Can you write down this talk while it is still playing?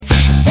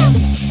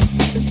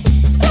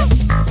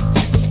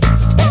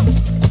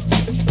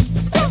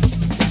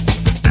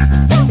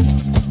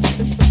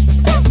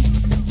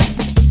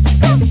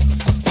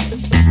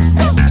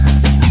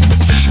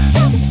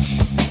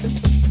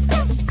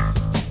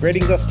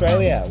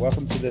Australia.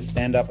 Welcome to the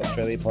Stand Up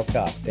Australia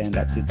podcast. Stand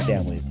Up sits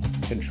down with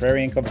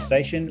contrarian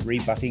conversation,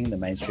 rebutting the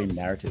mainstream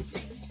narrative.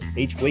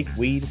 Each week,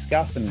 we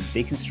discuss and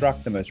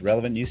deconstruct the most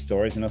relevant news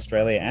stories in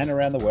Australia and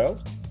around the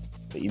world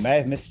that you may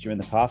have missed during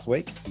the past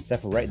week and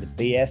separate the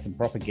BS and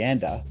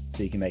propaganda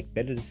so you can make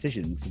better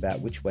decisions about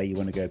which way you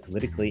want to go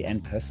politically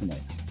and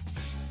personally.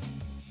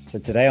 So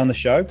today on the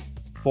show,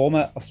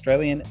 former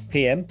Australian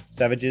PM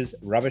Savage's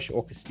rubbish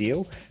or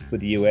Castile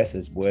with the US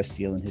as worst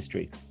deal in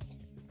history.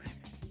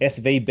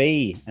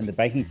 SVB and the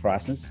banking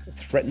crisis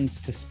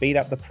threatens to speed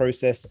up the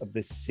process of the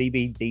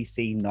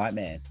CBDC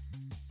nightmare.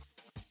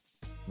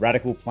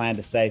 Radical plan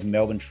to save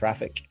Melbourne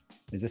traffic.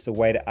 Is this a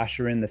way to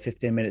usher in the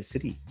 15-minute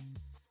city?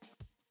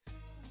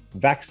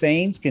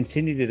 Vaccines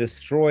continue to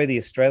destroy the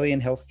Australian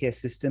healthcare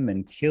system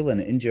and kill and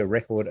injure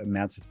record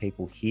amounts of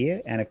people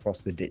here and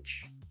across the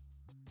ditch.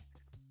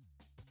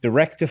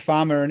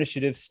 Direct-to-farmer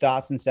initiative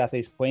starts in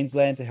southeast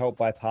Queensland to help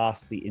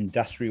bypass the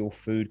industrial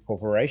food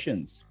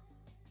corporations.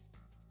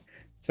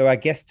 So our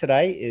guest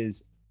today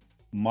is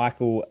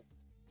Michael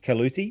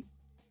Calautti.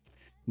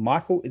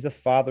 Michael is a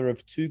father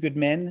of two good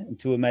men and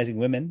two amazing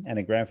women and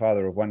a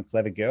grandfather of one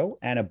clever girl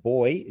and a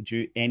boy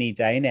due any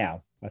day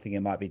now. I think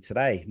it might be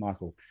today,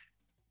 Michael.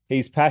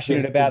 He's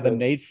passionate about the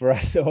need for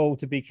us all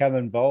to become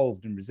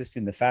involved in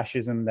resisting the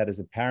fascism that is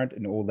apparent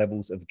in all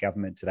levels of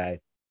government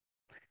today.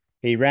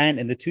 He ran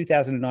in the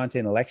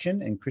 2019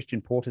 election in Christian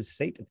Porter's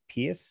seat of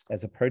Pearce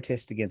as a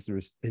protest against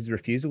his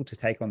refusal to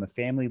take on the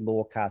family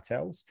law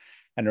cartels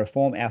and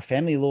reform our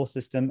family law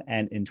system,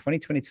 and in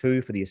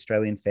 2022 for the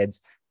Australian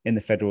Feds in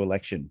the federal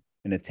election,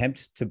 an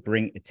attempt to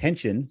bring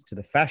attention to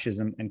the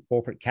fascism and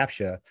corporate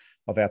capture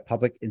of our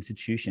public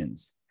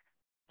institutions.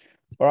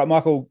 All right,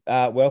 Michael,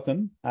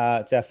 welcome.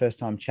 It's our first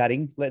time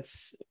chatting.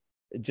 Let's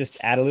just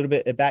add a little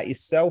bit about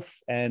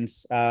yourself, and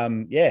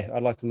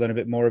I'd like to learn a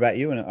bit more about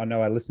you, and I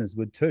know our listeners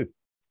would too.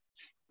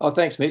 Oh,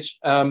 thanks, Mitch.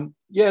 I'm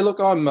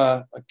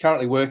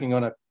currently working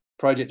on a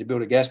project to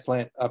build a gas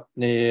plant up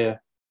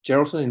near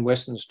Geraldton in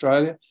Western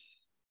Australia.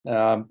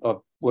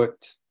 I've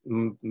worked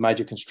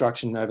major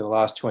construction over the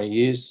last 20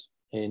 years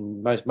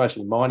in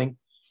mostly mining,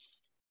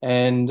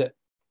 and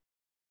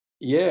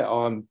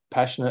I'm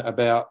passionate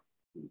about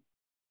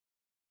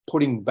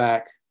putting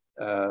back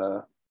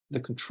the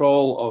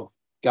control of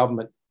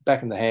government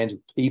back in the hands of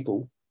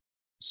people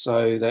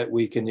so that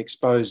we can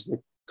expose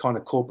the kind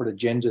of corporate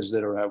agendas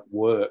that are at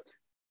work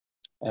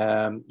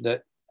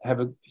that have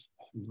a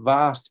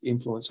vast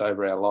influence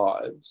over our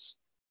lives.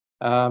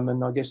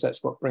 And I guess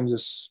that's what brings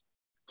us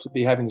to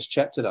be having this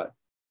chat today.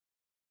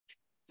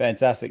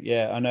 Fantastic.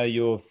 Yeah, I know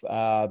you've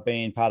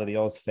been part of the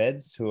Oz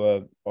Feds, who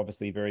are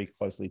obviously very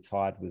closely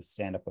tied with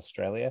Stand Up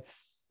Australia.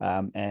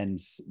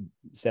 And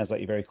sounds like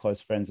you're very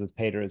close friends with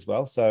Peter as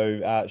well.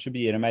 So it should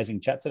be an amazing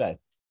chat today.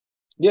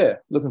 Yeah,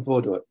 looking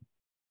forward to it.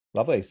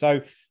 Lovely.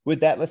 So with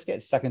that, let's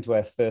get stuck into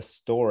our first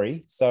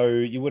story. So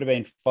you would have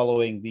been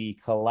following the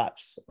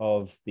collapse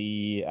of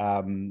the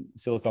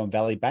Silicon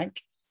Valley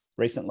Bank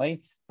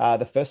recently.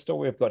 The first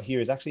story I've got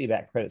here is actually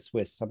about Credit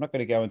Suisse. I'm not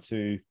going to go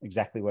into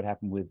exactly what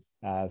happened with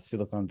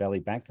Silicon Valley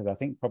Bank, because I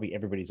think probably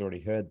everybody's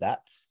already heard that.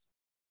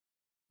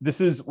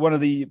 This is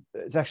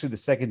it's actually the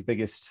second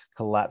biggest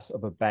collapse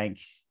of a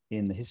bank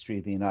in the history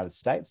of the United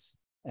States.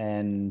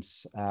 And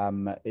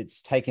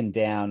it's taken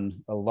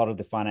down a lot of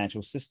the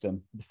financial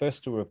system. The first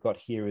story I've got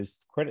here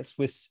is Credit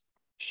Suisse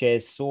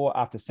shares soar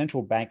after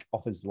central bank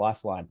offers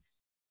lifeline.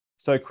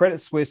 So Credit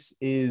Suisse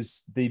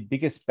is the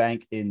biggest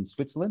bank in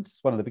Switzerland.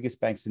 It's one of the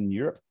biggest banks in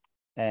Europe.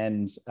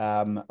 And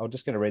I'm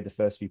just going to read the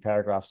first few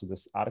paragraphs of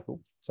this article.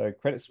 So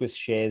Credit Suisse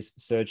shares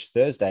surged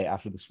Thursday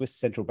after the Swiss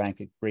central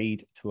bank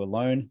agreed to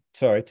loan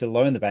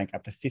the bank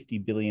up to 50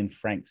 billion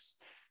francs,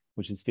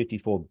 which is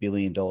 $54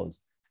 billion,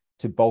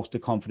 to bolster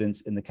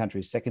confidence in the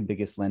country's second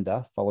biggest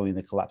lender following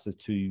the collapse of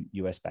two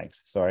US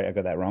banks. Sorry, I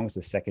got that wrong. It's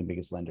the second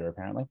biggest lender,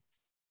 apparently.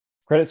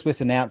 Credit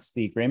Suisse announced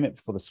the agreement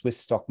before the Swiss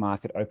stock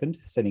market opened,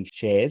 sending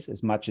shares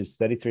as much as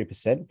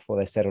 33% before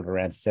they settled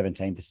around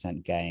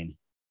 17% gain.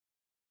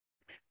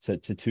 So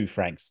to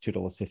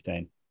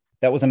 $2.15.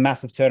 That was a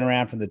massive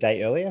turnaround from the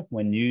day earlier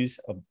when news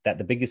that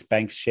the biggest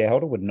bank's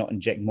shareholder would not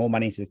inject more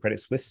money into the Credit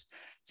Suisse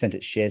sent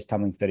its shares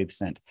tumbling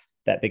 30%.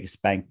 That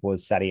biggest bank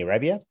was Saudi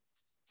Arabia.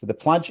 So the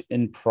plunge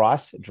in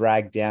price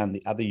dragged down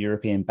the other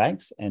European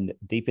banks and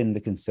deepened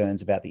the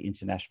concerns about the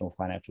international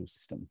financial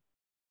system.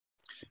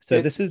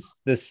 So this is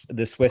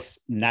the Swiss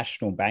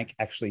National Bank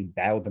actually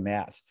bailed them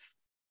out.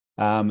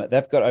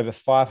 They've got over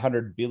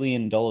 $500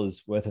 billion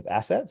worth of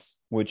assets,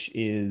 which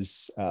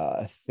is,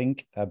 I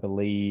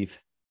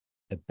believe,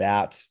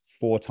 about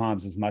 4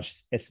 times as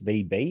much as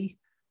SVB.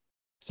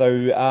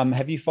 So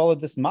have you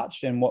followed this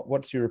much, and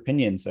what's your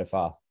opinion so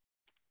far?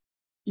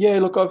 Yeah,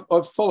 look,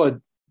 I've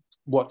followed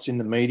what's in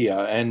the media,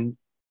 and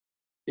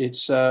it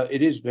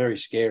is very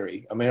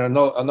scary. I mean, I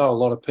know a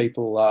lot of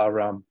people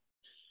are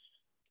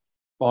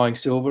buying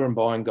silver and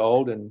buying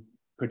gold and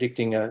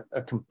predicting a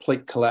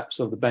complete collapse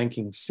of the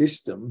banking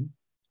system.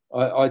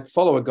 I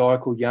follow a guy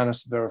called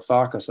Yanis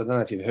Varoufakis. I don't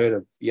know if you've heard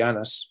of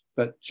Yanis,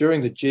 but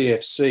during the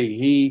GFC,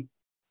 he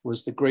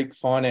was the Greek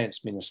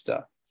finance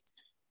minister.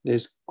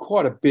 there's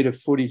quite a bit of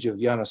footage of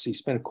Giannis. He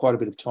spent quite a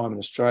bit of time in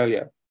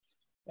Australia.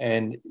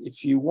 And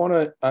if you want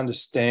to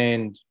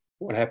understand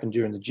what happened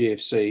during the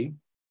GFC,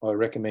 I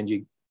recommend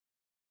you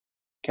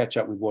catch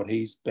up with what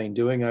he's been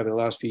doing over the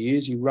last few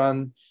years. He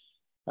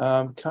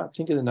can't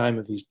think of the name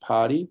of his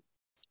party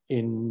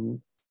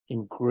in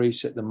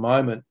Greece at the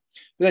moment.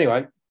 But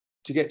anyway,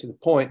 to get to the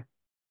point,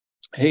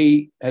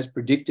 he has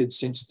predicted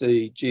since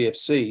the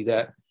GFC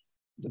that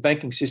the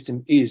banking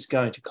system is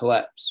going to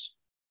collapse.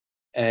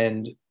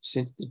 And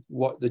since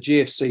what the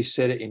GFC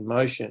set it in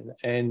motion,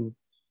 and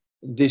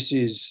this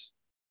is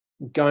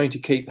going to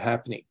keep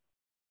happening.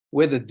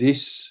 Whether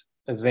this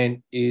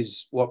event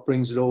is what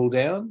brings it all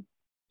down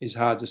is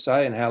hard to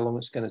say, and how long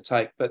it's going to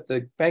take. But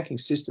the banking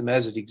system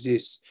as it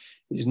exists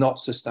is not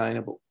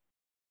sustainable.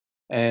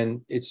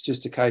 And it's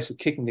just a case of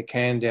kicking the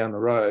can down the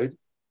road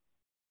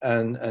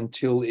and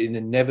until it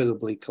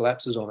inevitably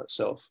collapses on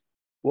itself.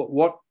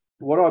 What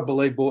I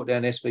believe brought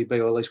down SVB,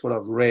 or at least what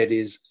I've read,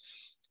 is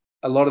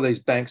a lot of these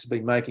banks have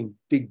been making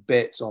big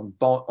bets on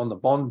the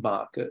bond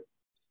market,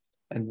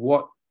 and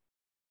what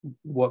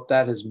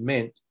that has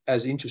meant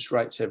as interest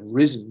rates have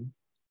risen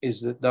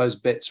is that those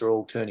bets are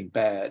all turning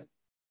bad.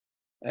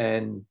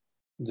 And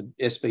the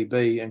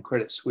SVB and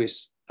Credit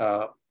Suisse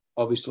are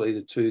obviously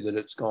the two that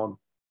it's gone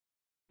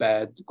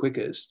bad the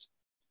quickest.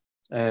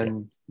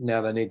 And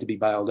now they need to be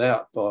bailed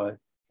out by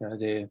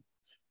their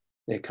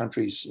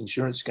country's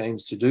insurance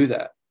schemes to do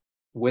that.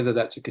 Whether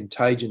that's a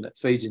contagion that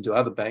feeds into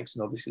other banks,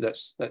 and obviously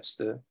that's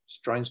the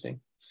strange thing.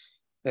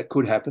 That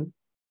could happen.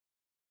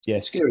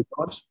 Yes. Scary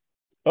times.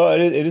 Oh,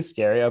 it is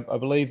scary. I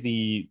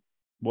believe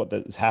what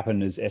has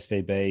happened is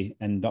SVB,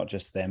 and not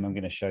just them. I'm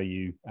going to show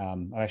you.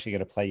 I'm actually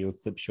going to play you a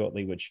clip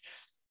shortly, which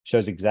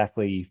shows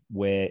exactly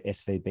where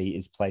SVB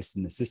is placed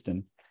in the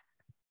system.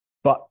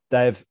 But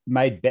they've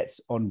made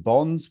bets on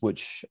bonds,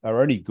 which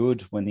are only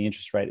good when the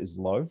interest rate is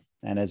low.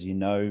 And as you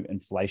know,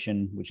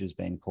 inflation, which has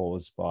been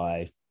caused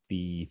by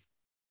the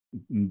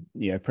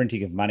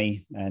printing of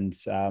money and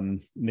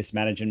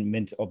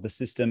mismanagement of the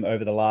system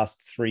over the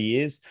last 3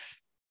 years,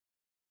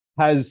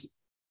 has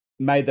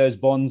made those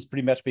bonds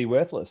pretty much be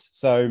worthless.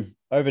 So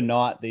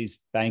overnight, these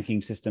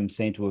banking systems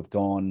seem to have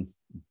gone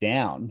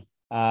down.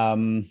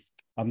 I'm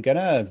going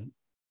to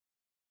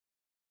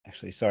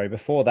actually, sorry,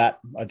 before that,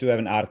 I do have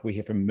an article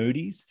here from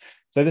Moody's.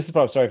 So this is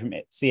from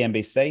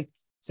CNBC. It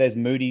says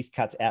Moody's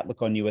cuts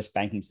outlook on US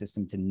banking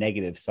system to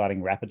negative,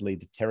 citing rapidly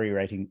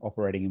deteriorating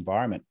operating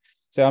environment.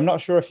 So I'm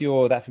not sure if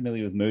you're that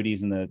familiar with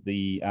Moody's and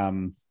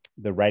the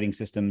rating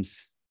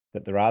systems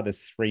that there are.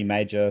 There's 3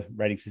 major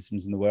rating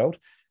systems in the world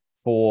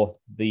for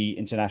the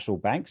international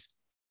banks.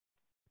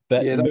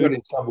 But yeah, they got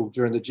in trouble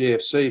during the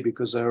GFC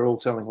because they were all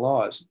telling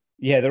lies.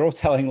 Yeah, they're all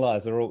telling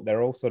lies.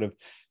 They're all sort of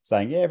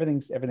saying, yeah,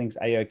 everything's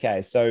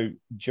a-okay. So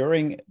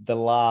during the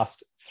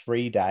last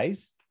 3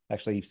 days,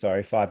 actually,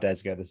 sorry, 5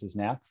 days ago, this is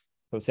now.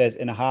 So it says,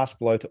 in a harsh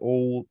blow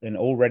to an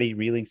already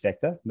reeling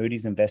sector,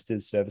 Moody's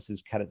Investors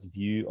Services cut its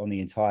view on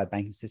the entire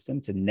banking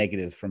system to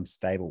negative from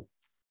stable.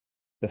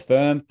 The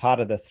firm, part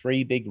of the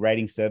 3 big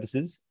rating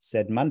services,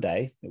 said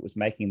Monday it was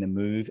making the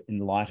move in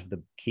light of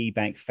the key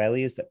bank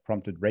failures that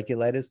prompted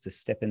regulators to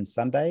step in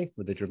Sunday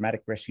with a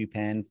dramatic rescue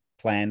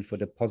plan for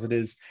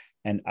depositors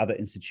and other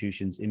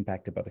institutions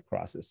impacted by the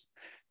crisis.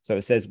 So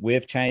it says,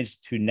 we've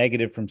changed to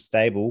negative from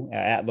stable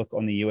our outlook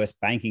on the US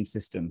banking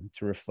system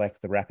to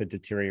reflect the rapid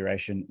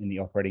deterioration in the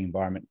operating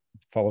environment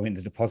following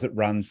the deposit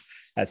runs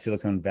at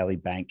Silicon Valley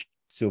Bank,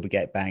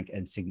 Silvergate Bank,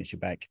 and Signature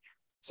Bank.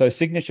 So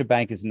Signature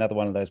Bank is another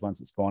one of those ones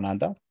that's gone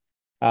under.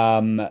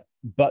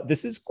 But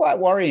this is quite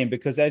worrying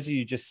because, as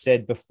you just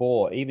said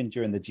before, even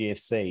during the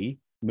GFC,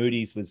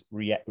 Moody's was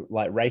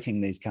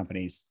rating these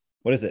companies,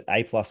 what is it,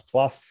 A++?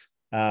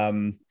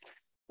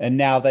 And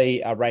now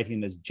they are rating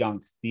them as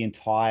junk, the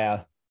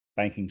entire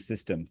banking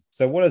system.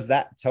 So what does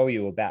that tell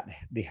you about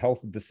the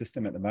health of the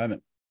system at the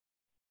moment?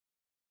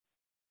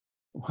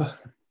 Well,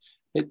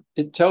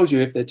 it tells you,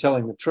 if they're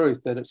telling the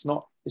truth, that it's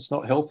not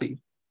healthy.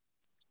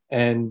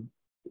 And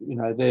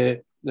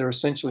they're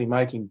essentially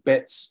making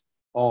bets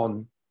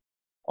on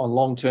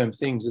long-term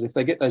things that if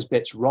they get those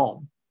bets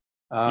wrong,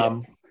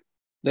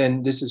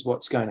 then this is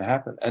what's going to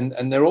happen.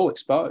 And they're all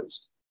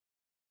exposed.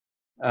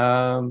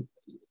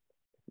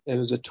 There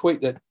was a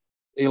tweet that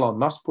Elon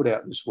Musk put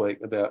out this week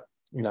about,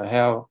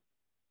 how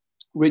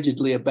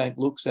rigidly a bank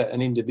looks at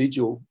an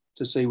individual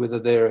to see whether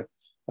they're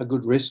a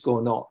good risk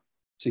or not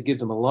to give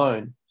them a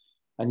loan.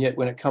 And yet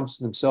when it comes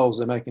to themselves,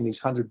 they're making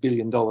these $100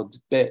 billion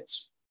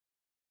bets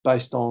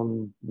based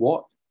on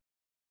what?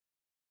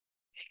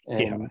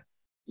 And,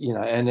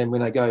 and then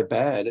when they go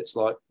bad, it's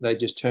like they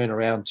just turn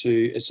around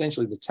to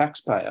essentially the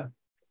taxpayer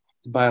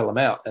to bail them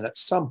out. And at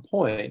some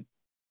point,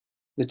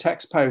 the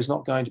taxpayer is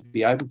not going to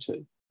be able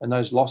to, and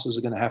those losses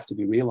are going to have to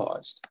be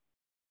realised.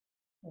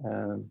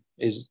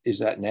 Is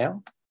that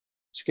now?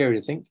 Scary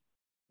to think.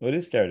 Well, it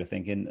is scary to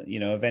think. And,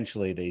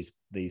 eventually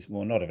these,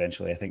 well, not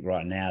eventually, I think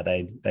right now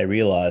they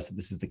realise that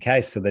this is the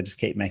case. So they just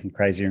keep making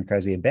crazier and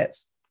crazier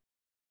bets.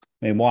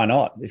 I mean, why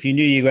not? If you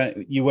knew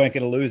you weren't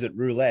going to lose at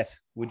roulette,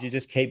 would you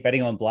just keep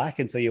betting on black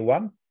until you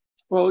won?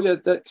 Well, yeah,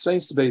 that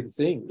seems to be the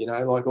thing,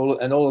 like all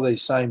of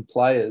these same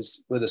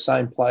players were the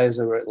same players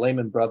that were at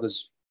Lehman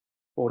Brothers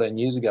 14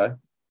 years ago.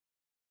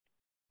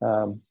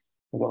 I've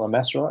got my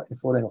maths right,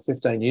 14 or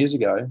 15 years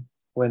ago,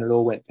 when it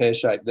all went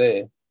pear-shaped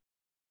there.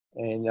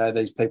 And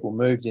these people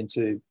moved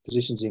into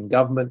positions in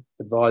government,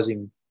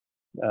 advising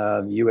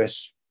the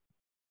US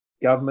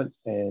government,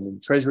 and in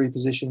treasury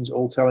positions,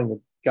 all telling the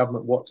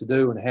government what to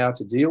do and how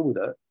to deal with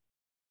it.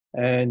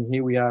 And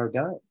here we are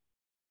again.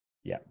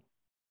 Yeah.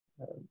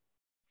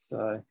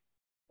 So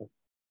I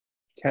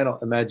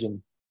cannot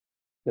imagine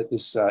that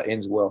this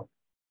ends well.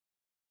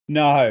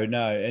 No.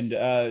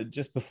 And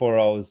just before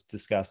I was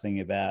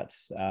discussing about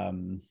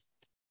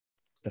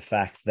the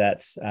fact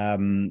that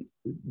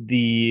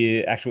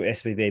the actual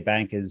SVB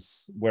bank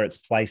is where it's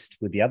placed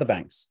with the other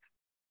banks.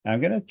 And I'm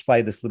going to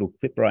play this little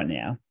clip right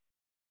now.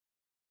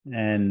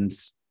 And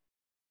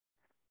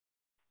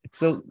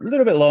it's a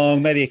little bit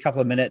long, maybe a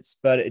couple of minutes,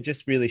 but it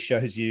just really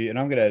shows you. And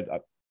I'm going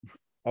to,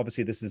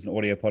 obviously this is an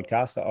audio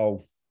podcast,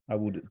 so I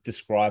will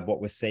describe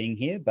what we're seeing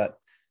here, but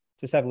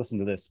just have a listen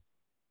to this.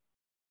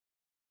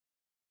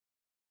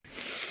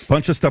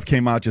 Bunch of stuff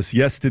came out just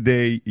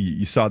yesterday.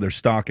 You saw their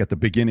stock at the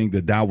beginning.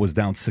 The Dow was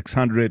down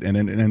 600, and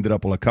then it ended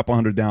up with a couple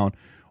hundred down.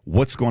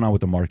 What's going on with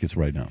the markets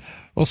right now?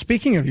 Well,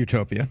 speaking of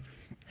utopia,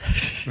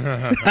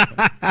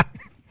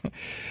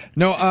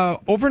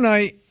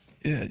 overnight,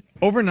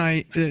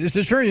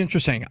 it's very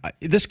interesting.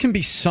 This can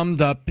be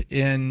summed up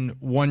in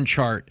one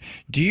chart.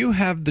 Do you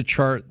have the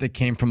chart that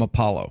came from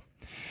Apollo?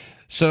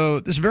 So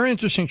this very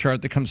interesting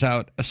chart that comes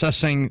out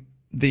assessing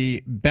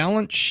the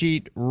balance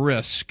sheet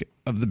risk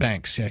of the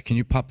banks. Yeah, can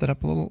you pop that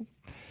up a little?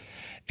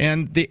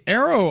 And the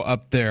arrow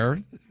up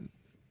there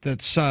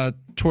that's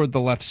toward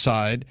the left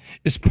side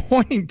is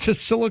pointing to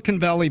Silicon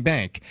Valley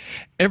Bank.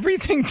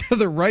 Everything to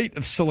the right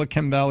of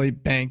Silicon Valley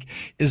Bank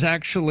is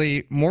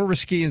actually more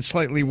risky and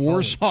slightly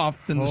worse off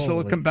than the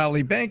Silicon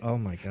Valley Bank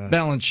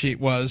balance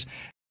sheet was.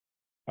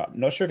 I'm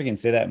not sure if you can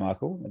see that,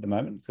 Michael, at the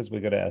moment, because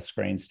we've got our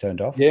screens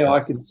turned off. Yeah, I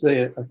can see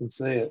it.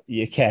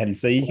 You can.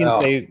 So you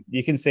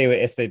can see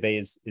where SVB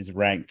is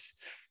ranked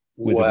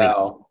with the risk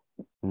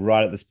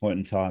right at this point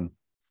in time.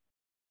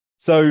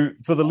 So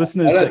for the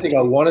listeners, I don't think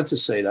I wanted to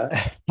see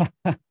that.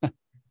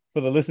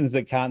 For the listeners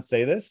that can't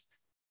see this,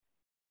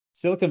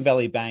 Silicon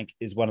Valley Bank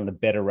is one of the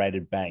better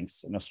rated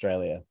banks in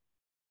Australia.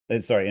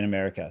 In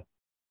America.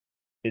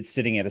 It's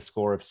sitting at a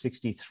score of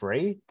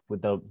 63,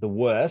 with the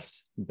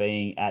worst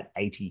being at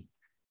 80.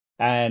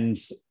 And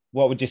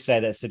what would you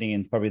say that's sitting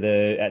in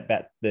probably at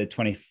about the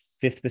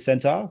 25th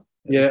percentile?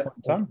 Yeah,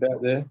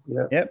 about there.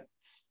 Yeah. Yep.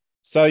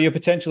 So you're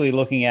potentially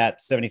looking at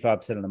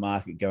 75% of the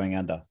market going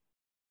under.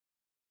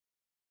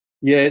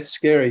 Yeah, it's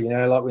scary.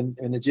 Like when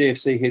the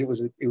GFC hit,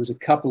 it was a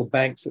couple of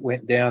banks that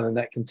went down, and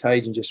that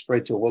contagion just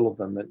spread to all of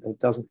them. It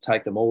doesn't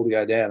take them all to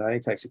go down. It only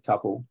takes a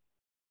couple.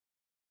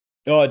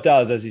 Oh, it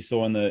does, as you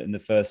saw in the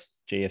first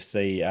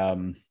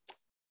GFC.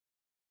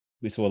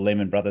 We saw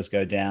Lehman Brothers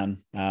go down.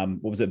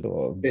 What was it?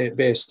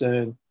 Bear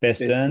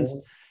Stearns.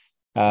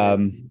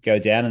 Go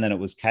down, and then it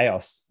was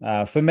chaos.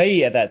 For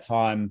me at that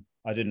time,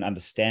 I didn't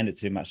understand it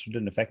too much. It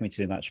didn't affect me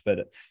too much,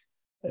 but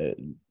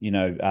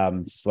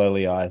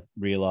slowly I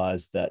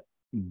realized that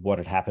what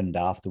had happened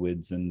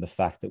afterwards, and the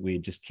fact that we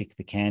had just kicked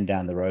the can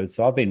down the road.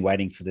 So I've been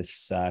waiting for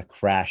this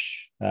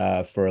crash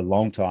for a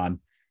long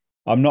time.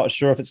 I'm not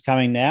sure if it's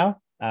coming now.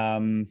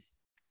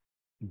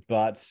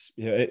 But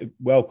it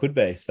well could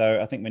be.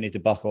 So I think we need to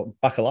buckle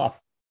up.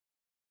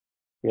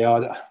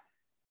 Yeah,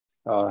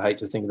 I hate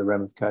to think of the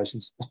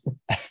ramifications.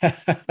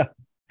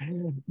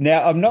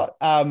 Now, I'm not.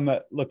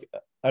 Look,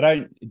 I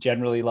don't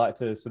generally like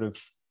to sort of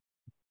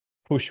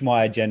push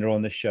my agenda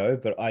on the show,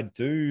 but I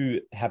do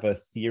have a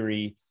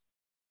theory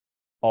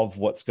of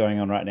what's going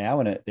on right now,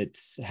 and it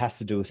has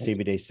to do with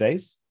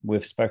CBDCs.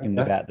 We've spoken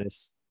about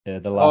this the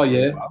last.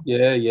 Oh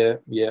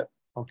yeah.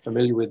 I'm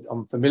familiar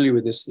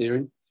with this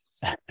theory.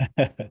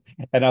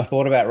 And I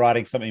thought about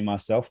writing something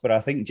myself, but I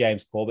think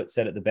James Corbett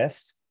said it the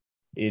best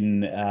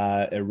in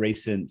a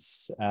recent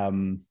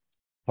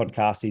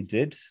podcast he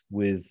did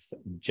with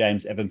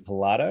James Evan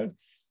Pilato.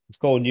 It's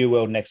called New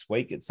World Next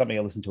Week. It's something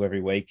I listen to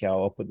every week.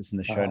 I'll put this in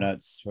the show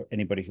notes for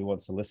anybody who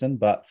wants to listen.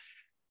 But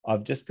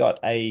I've just got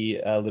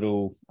a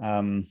little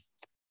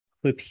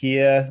clip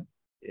here.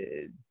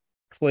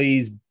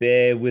 Please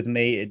bear with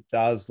me. It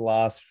does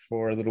last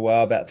for a little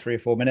while, about 3 or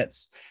 4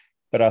 minutes.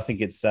 But I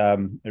think it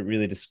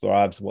really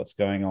describes what's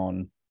going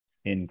on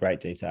in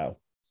great detail.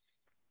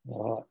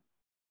 Wow.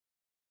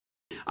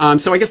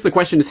 So I guess the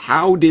question is,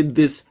 how did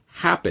this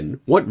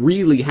happen? What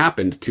really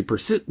happened to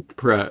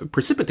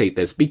precipitate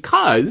this?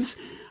 Because,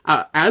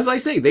 as I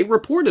say, they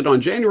reported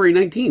on January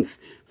 19th,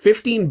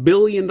 $15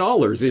 billion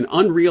in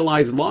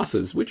unrealized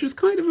losses, which is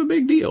kind of a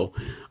big deal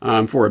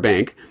for a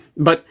bank.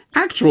 But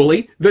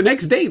Actually, the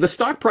next day, the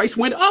stock price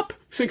went up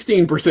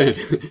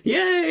 16%.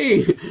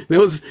 Yay!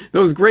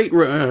 Those great,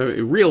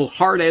 real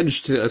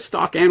hard-edged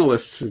stock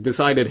analysts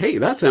decided, hey,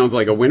 that sounds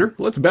like a winner.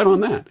 Let's bet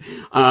on that.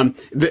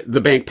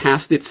 The bank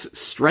passed its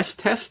stress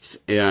tests.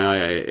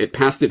 It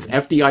passed its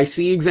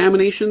FDIC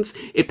examinations.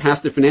 It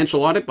passed a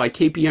financial audit by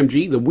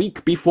KPMG the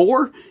week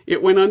before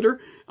it went under.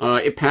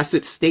 It passed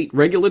its state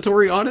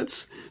regulatory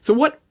audits. So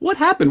what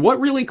happened? What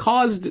really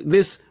caused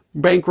this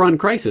bank run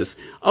crisis?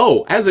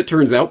 Oh, as it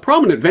turns out,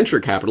 prominent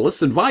venture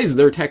capitalists advised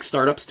their tech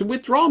startups to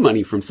withdraw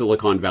money from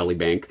Silicon Valley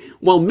Bank,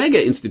 while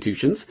mega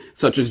institutions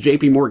such as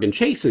JP Morgan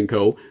Chase &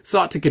 Co.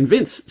 sought to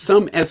convince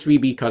some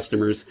SVB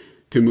customers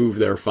to move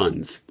their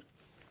funds.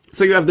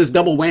 So you have this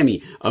double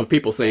whammy of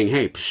people saying,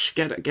 hey,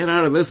 get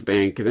out of this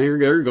bank,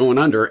 they're going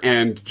under,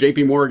 and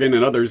JP Morgan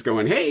and others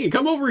going, hey,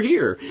 come over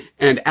here.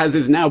 And as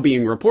is now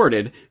being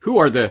reported, who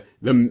are the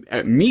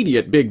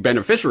immediate big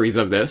beneficiaries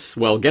of this?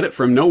 Well, get it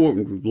from no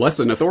less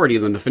an authority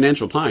than the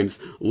Financial Times.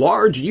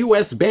 Large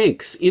U.S.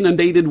 banks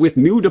inundated with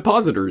new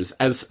depositors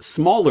as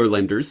smaller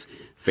lenders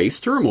face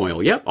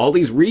turmoil. Yep, all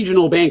these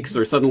regional banks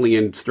are suddenly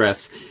in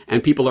stress,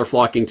 and people are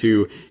flocking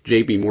to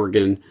JP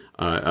Morgan,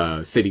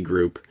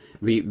 Citigroup,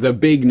 the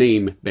big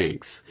name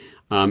banks.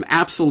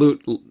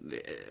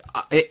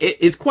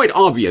 It's quite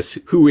obvious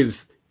who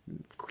is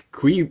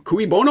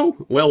cui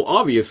bono? Well,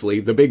 obviously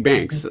the big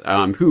banks,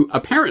 who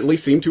apparently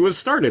seem to have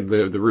started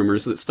the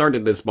rumors that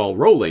started this ball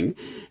rolling.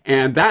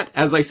 And that,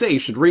 as I say,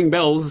 should ring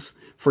bells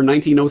for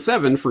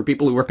 1907 for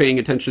people who were paying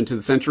attention to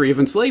the century of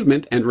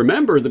enslavement and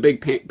remember the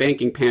big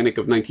banking panic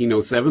of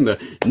 1907, the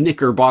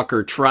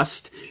Knickerbocker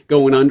Trust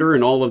going under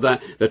and all of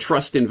that, the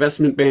Trust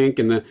Investment Bank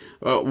and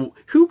the,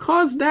 who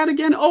caused that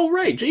again? Oh,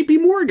 right,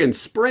 JP Morgan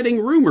spreading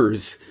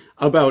rumors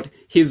about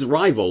his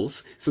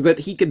rivals so that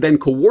he could then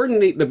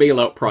coordinate the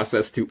bailout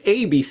process to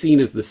A, be seen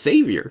as the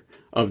savior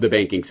of the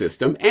banking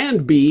system,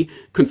 and B,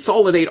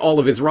 consolidate all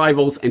of his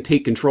rivals and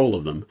take control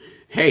of them.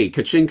 Hey,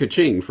 ka-ching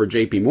for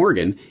JP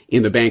Morgan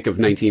in the panic of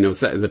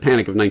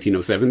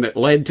 1907 that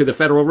led to the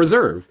Federal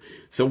Reserve.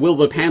 So will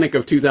the panic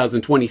of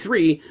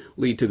 2023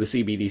 lead to the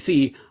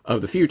CBDC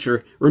of the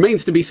future?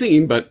 Remains to be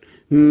seen, but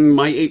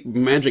my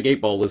magic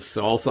 8-ball is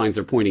all signs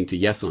are pointing to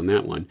yes on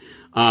that one.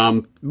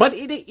 But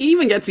it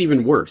even gets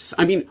even worse.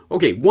 I mean,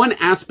 okay, one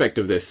aspect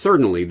of this,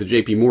 certainly the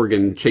JP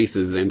Morgan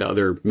Chases and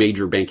other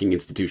major banking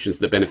institutions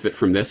that benefit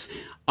from this,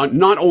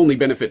 not only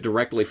benefit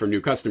directly from new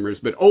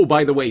customers, but oh,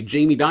 by the way,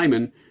 Jamie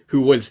Dimon,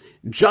 who was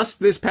just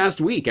this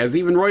past week, as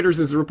even Reuters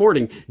is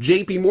reporting,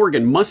 JP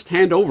Morgan must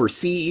hand over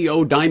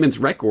CEO Dimon's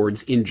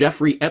records in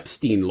Jeffrey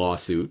Epstein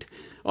lawsuit.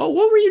 Oh,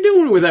 what were you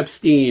doing with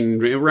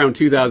Epstein around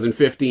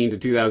 2015 to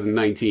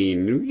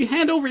 2019? You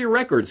hand over your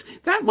records.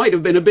 That might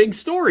have been a big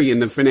story in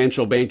the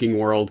financial banking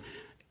world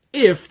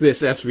if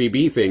this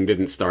SVB thing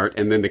didn't start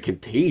and then the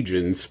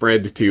contagion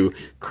spread to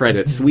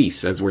Credit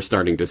Suisse, as we're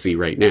starting to see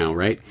right now,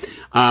 right?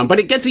 But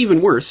it gets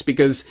even worse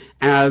because,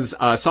 as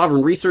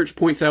Sovereign Research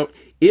points out,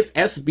 if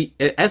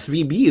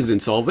SVB is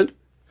insolvent,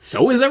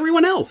 so is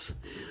everyone else.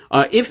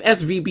 If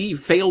SVB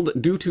failed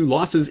due to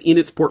losses in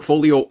its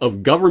portfolio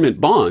of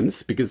government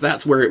bonds, because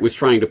that's where it was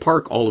trying to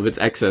park all of its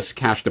excess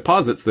cash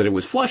deposits that it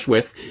was flush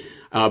with,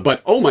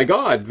 but oh my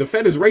God, the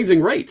Fed is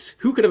raising rates.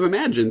 Who could have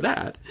imagined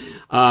that?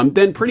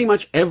 Then pretty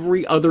much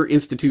every other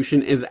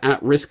institution is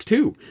at risk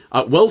too.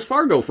 Wells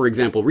Fargo, for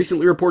example,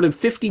 recently reported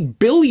 $50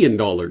 billion.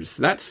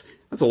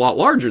 That's a lot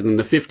larger than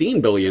the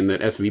 $15 billion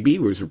that SVB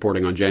was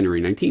reporting on January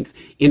 19th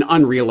in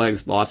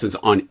unrealized losses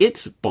on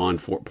its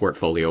bond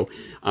portfolio.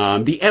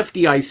 The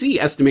FDIC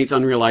estimates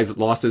unrealized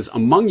losses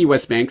among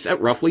U.S. banks at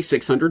roughly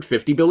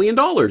 $650 billion,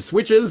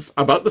 which is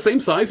about the same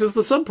size as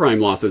the subprime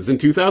losses in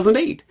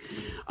 2008.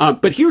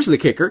 But here's the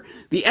kicker.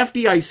 The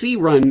FDIC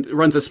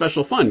runs a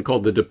special fund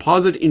called the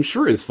Deposit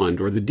Insurance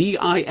Fund, or the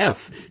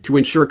DIF, to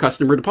insure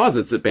customer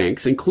deposits at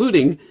banks,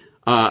 including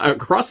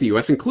across the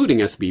U.S., including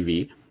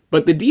SBV.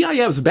 But the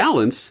DIF's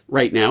balance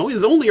right now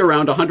is only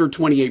around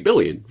 $128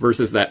 billion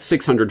versus that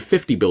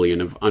 $650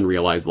 billion of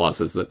unrealized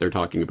losses that they're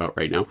talking about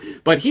right now.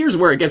 But here's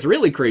where it gets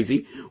really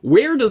crazy.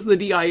 Where does the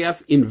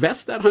DIF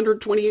invest that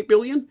 $128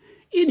 billion?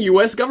 In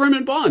U.S.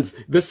 government bonds.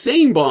 The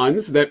same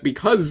bonds that,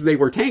 because they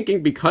were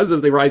tanking because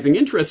of the rising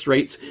interest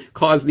rates,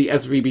 caused the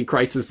SVB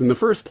crisis in the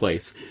first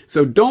place.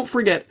 So don't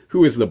forget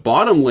who is the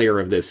bottom layer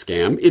of this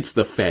scam. It's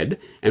the Fed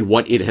and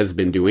what it has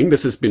been doing.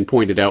 This has been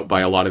pointed out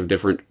by a lot of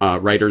different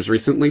writers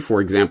recently.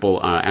 For example,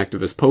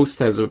 Activist Post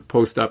has a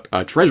post up,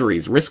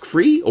 Treasuries,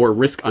 risk-free or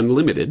risk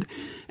unlimited?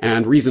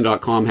 And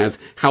Reason.com has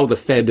how the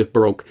Fed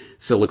broke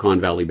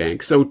Silicon Valley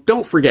Bank. So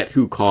don't forget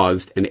who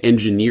caused and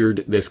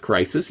engineered this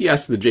crisis.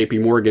 Yes, the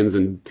JP Morgans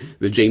and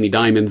the Jamie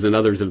Dimons and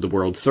others of the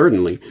world,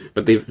 certainly.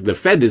 But the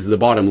Fed is the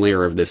bottom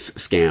layer of this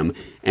scam,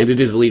 and it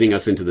is leading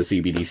us into the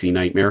CBDC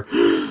nightmare.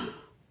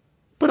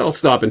 But I'll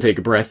stop and take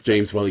a breath,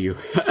 James, while you...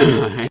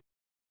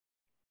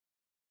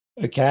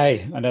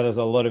 Okay, I know there's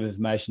a lot of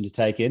information to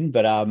take in,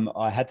 but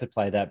I had to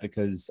play that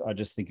because I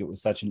just think it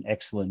was such an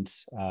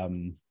excellent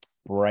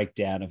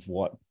breakdown of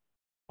what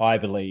I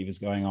believe is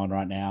going on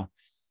right now.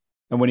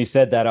 And when he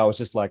said that, I was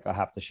just like, I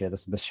have to share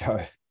this in the show.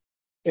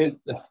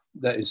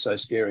 That is so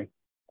scary.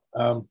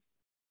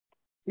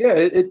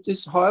 It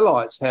just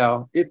highlights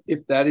how,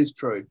 if that is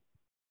true,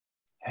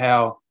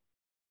 how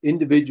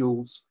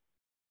individuals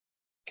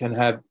can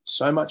have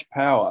so much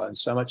power and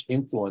so much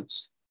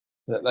influence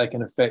that they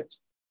can affect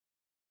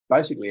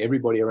basically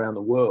everybody around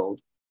the world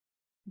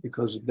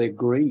because of their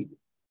greed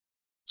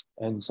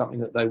and something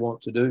that they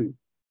want to do,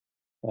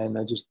 and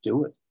they just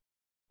do it.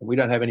 And we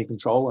don't have any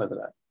control over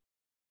that.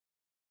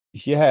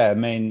 Yeah, I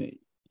mean,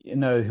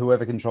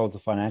 whoever controls the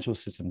financial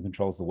system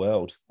controls the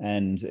world,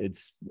 and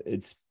it's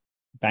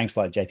banks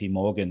like JP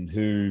Morgan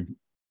who,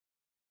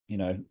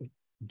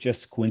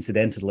 just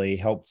coincidentally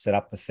helped set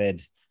up the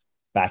Fed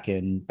back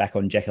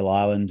on Jekyll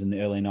Island in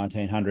the early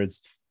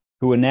 1900s,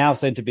 who are now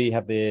said to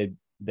have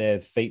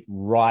their feet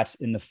right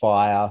in the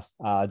fire,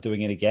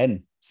 doing it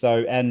again.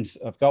 So, and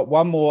I've got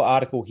one more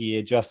article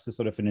here just to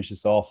sort of finish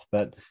this off,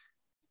 but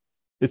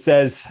it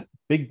says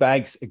big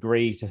banks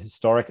agree to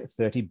historic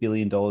 $30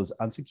 billion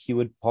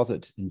unsecured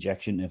deposit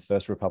injection in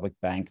First Republic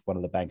Bank, one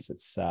of the banks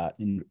that's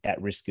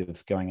at risk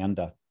of going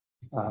under.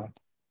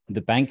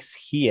 The banks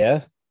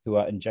here who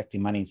are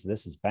injecting money into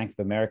this is Bank of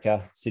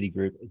America,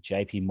 Citigroup,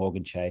 JP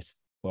Morgan Chase,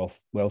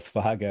 Wells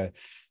Fargo.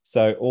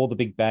 So all the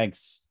big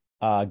banks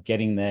are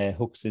getting their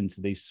hooks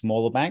into these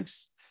smaller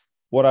banks.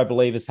 What I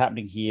believe is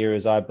happening here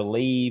is I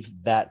believe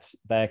that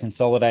they're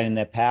consolidating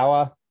their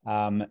power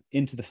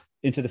into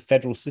the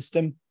federal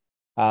system.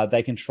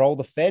 They control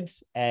the Fed,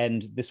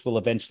 and this will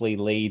eventually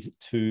lead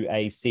to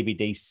a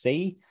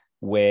CBDC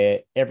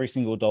where every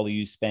single dollar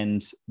you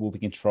spend will be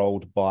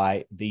controlled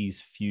by these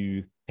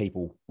few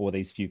people or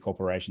these few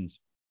corporations.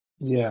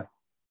 Yeah,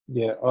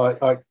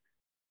 I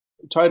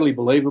totally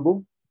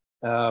believable.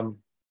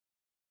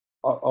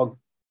 I'll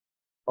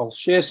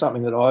share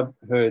something that I've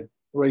heard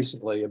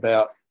recently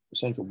about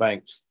central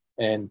banks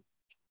and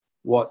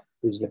what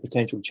is the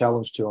potential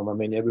challenge to them. I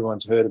mean,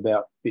 everyone's heard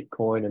about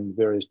Bitcoin and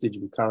various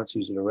digital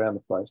currencies that are around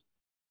the place.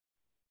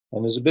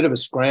 And there's a bit of a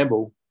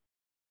scramble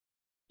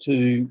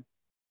to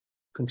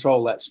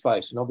control that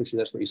space. And obviously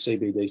that's what your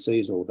CBDC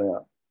is all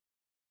about.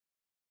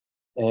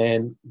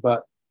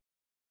 But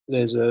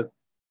there's a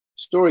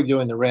story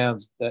doing the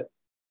rounds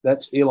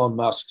that's Elon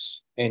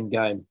Musk's end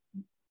game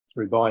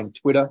through buying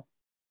Twitter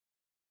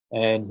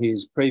and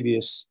his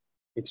previous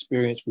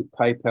experience with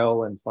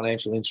PayPal and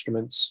financial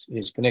instruments,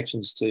 his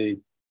connections to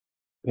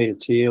Peter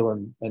Thiel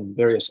and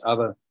various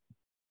other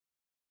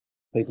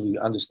people who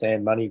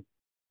understand money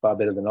far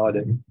better than I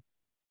do.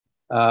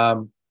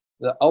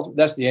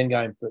 That's the end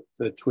game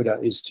for Twitter,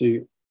 is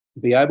to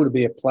be able to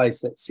be a place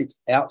that sits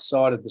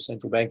outside of the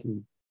central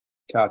banking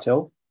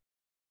cartel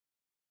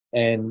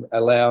and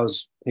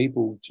allows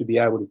people to be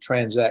able to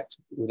transact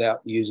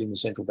without using the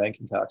central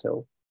banking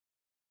cartel.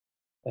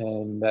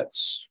 And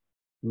that's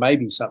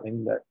maybe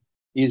something that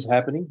is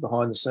happening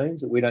behind the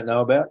scenes that we don't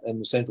know about, and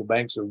the central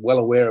banks are well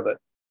aware of it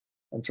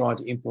and trying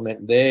to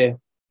implement their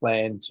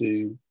plan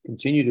to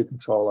continue to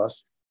control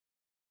us.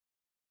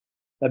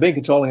 They've been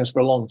controlling us for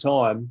a long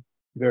time,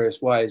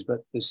 various ways, but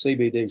the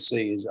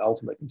CBDC is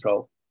ultimate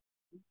control.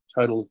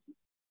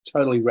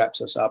 Totally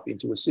wraps us up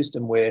into a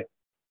system where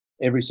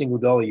every single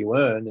dollar you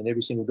earn and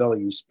every single dollar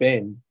you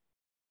spend,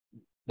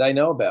 they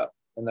know about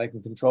and they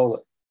can control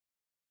it.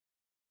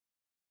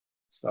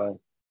 So,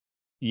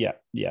 yeah,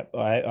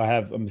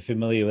 I'm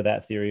familiar with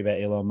that theory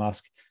about Elon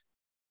Musk,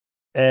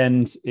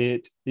 and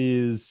it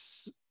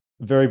is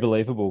very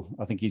believable.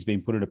 I think he's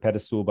been put at a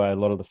pedestal by a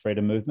lot of the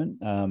freedom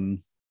movement.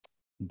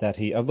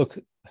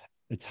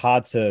 It's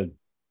hard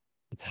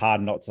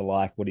not to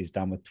like what he's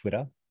done with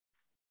Twitter,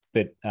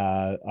 but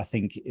I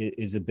think it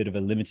is a bit of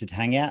a limited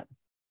hangout.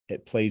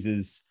 It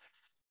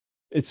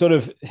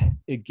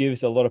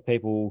gives a lot of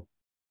people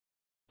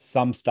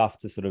some stuff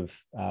to sort of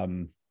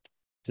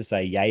to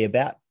say yay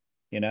about,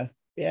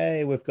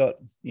 Yeah, we've got,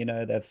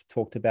 they've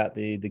talked about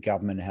the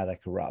government and how they're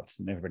corrupt,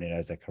 and everybody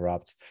knows they're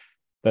corrupt.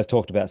 They've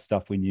talked about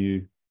stuff we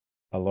knew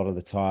a lot of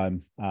the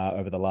time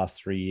over the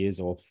last 3 years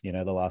or,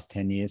 the last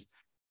 10 years,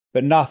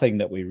 but nothing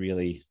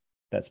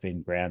that's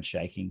been ground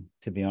shaking,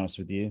 to be honest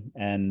with you.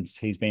 And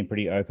he's been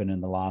pretty open in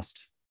the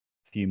last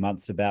few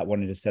months about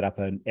wanting to set up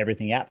an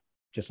everything app,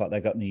 just like they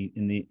got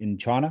in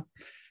China.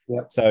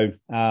 Yep. So,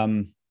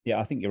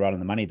 I think you're right on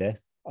the money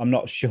there. I'm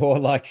not sure.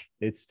 Like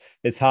it's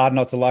hard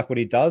not to like what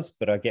he does,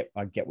 but I get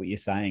what you're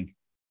saying.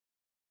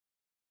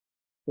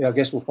 Yeah, I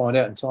guess we'll find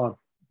out in time.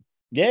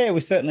 Yeah, we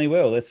certainly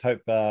will. Let's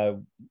hope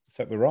we're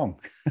wrong.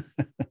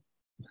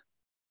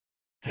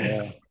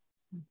 Yeah.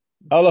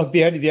 Oh, look,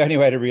 the only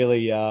way to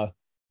really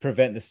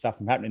prevent this stuff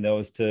from happening though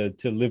is to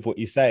live what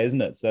you say,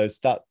 isn't it? So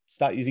start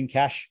using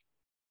cash.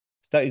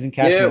 Start using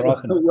cash more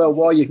often. Well,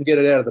 while you can get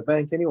it out of the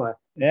bank anyway.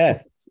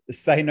 Yeah.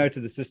 Say no to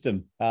the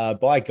system.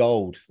 Buy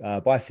gold.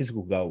 Buy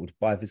physical gold.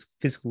 Buy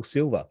physical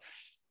silver.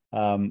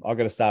 I've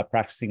got to start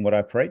practicing what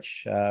I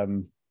preach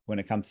when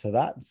it comes to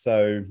that.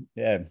 So,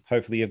 yeah,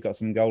 hopefully you've got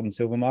some gold and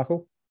silver,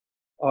 Michael.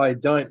 I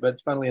don't,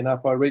 but funnily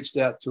enough, I reached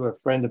out to a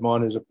friend of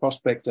mine who's a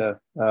prospector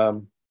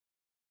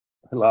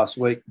last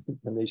week,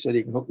 and he said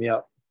he can hook me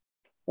up.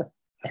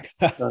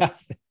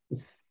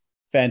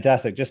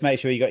 Fantastic. Just make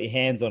sure you got your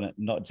hands on it,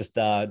 not just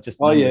Oh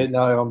yeah, numbers.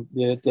 no,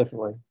 yeah,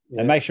 definitely. Yeah.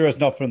 And make sure it's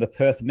not from the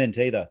Perth Mint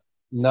either.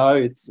 No,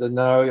 it's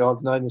no.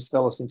 I've known this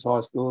fella since high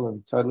school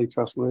and totally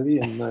trustworthy.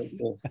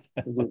 And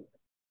good.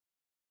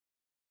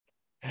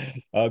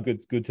 Oh,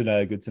 good to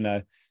know. Good to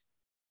know.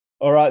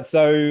 All right,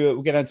 so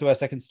we'll get into our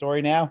second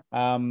story now.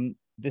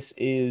 This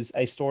is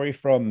a story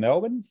from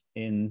Melbourne.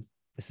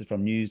 This is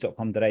from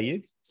news.com.au.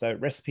 So,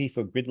 recipe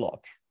for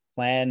gridlock: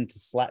 plan to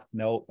slap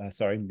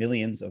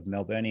millions of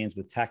Melburnians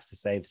with tax to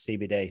save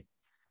CBD.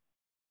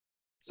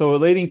 So, a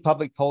leading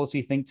public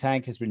policy think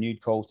tank has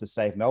renewed calls to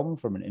save Melbourne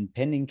from an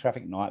impending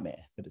traffic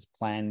nightmare, but its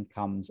plan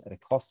comes at a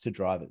cost to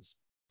drivers.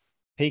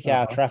 Peak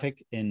hour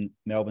traffic in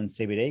Melbourne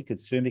CBD could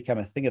soon become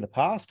a thing of the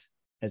past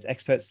as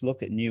experts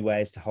look at new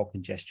ways to halt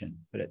congestion,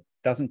 but it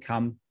doesn't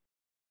come.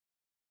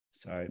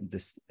 So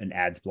this an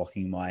ad's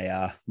blocking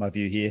my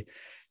view here.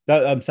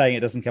 I'm saying it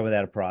doesn't come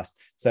without a price.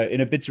 So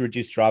in a bid to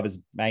reduce drivers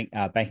banking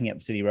up the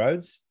city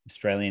roads,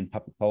 Australian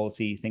public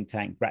policy think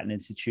tank Grattan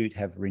Institute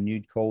have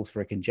renewed calls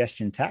for a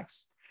congestion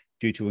tax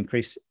due to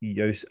increased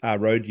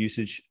road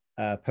usage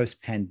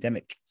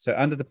post-pandemic. So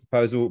under the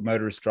proposal,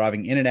 motorists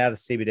driving in and out of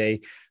the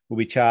CBD will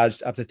be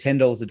charged up to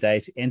 $10 a day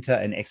to enter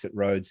and exit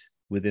roads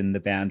within the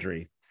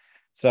boundary.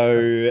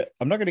 So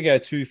I'm not going to go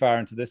too far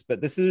into this,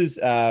 but this is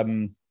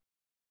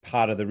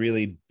part of the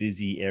really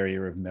busy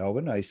area of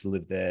Melbourne. I used to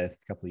live there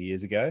a couple of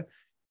years ago.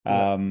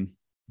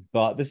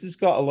 But this has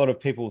got a lot of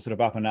people sort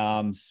of up in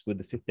arms with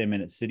the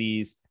 15-minute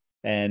cities.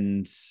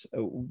 And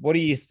what do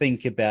you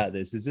think about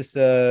this? Is this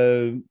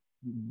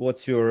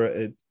what's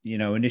your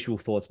initial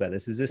thoughts about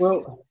this? Is this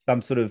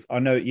some sort of, I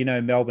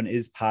know, Melbourne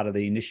is part of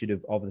the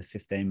initiative of the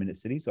 15-minute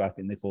city. So I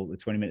think they call it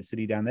the 20-minute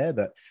city down there,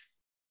 but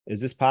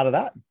is this part of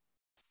that?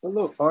 Well,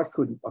 look, I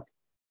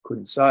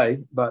couldn't say,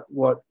 but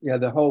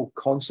the whole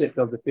concept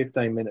of the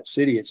 15-minute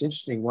city, it's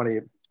interesting. One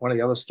of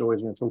the other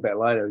stories we're going to talk about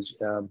later is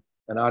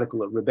an article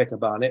that Rebecca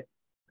Barnett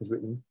has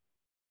written.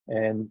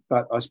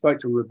 But I spoke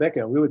to Rebecca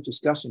and we were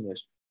discussing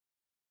this.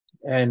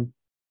 And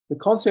the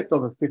concept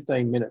of a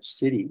 15-minute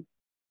city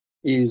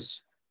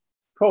is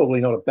probably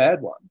not a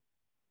bad one.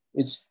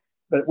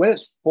 But when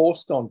it's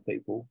forced on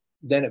people,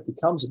 then it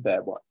becomes a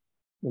bad one.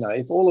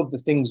 If all of the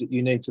things that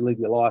you need to live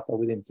your life are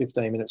within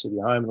 15 minutes of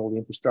your home and all the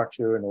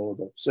infrastructure and all of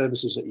the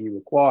services that you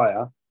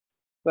require,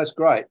 that's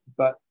great.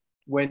 But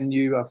when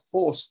you are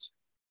forced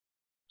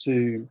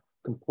to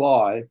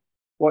comply,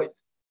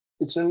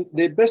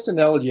 the best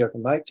analogy I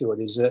can make to it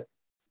is that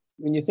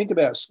when you think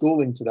about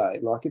schooling today,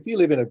 like if you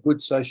live in a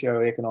good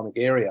socio-economic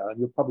area,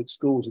 your public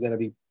schools are going to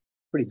be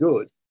pretty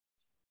good.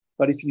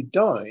 But if you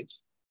don't,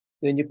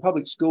 then your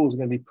public schools are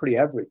going to be pretty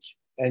average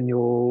and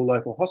your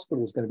local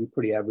hospital is going to be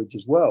pretty average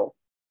as well.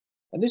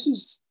 And this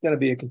is going to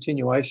be a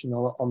continuation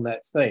on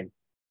that theme.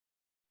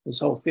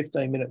 This whole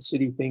 15-minute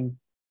city thing,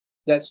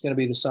 that's going to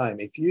be the same.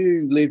 If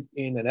you live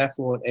in an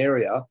affluent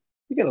area,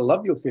 you're going to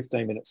love your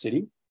 15-minute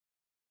city.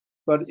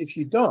 But if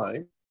you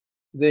don't,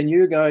 then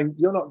you're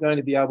not going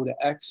to be able to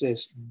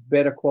access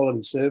better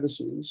quality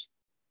services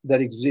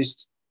that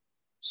exist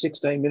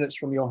 16 minutes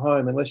from your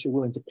home unless you're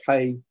willing to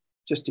pay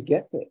just to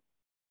get there.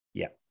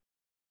 Yeah.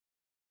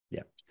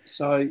 Yeah.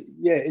 So,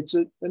 yeah, it's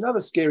another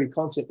scary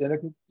concept.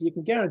 And you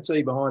can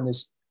guarantee behind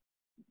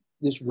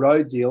this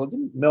road deal,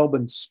 didn't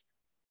Melbourne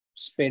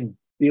spend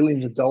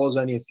billions of dollars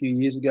only a few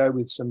years ago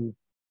with some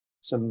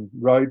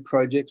road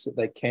projects that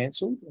they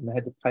cancelled and they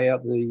had to pay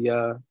out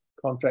the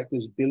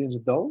contractors billions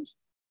of dollars?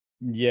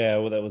 Yeah,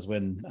 well, that was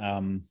when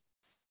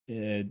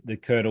the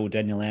Colonel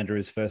Daniel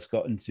Andrews first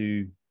got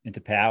into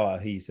power.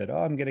 He said,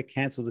 I'm going to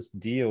cancel this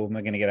deal.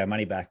 We're going to get our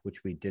money back,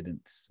 which we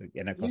didn't. So,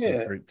 it cost them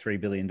 $3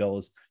 billion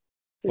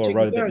for a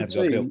road that never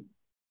got built.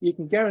 You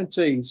can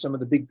guarantee some of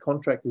the big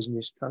contractors in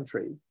this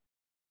country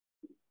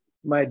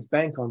made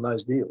bank on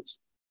those deals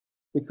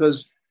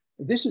because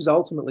this is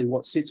ultimately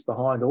what sits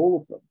behind all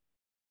of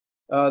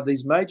them.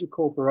 These major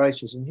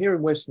corporations, and here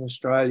in Western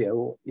Australia,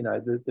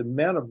 the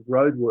amount of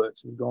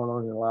roadworks that have gone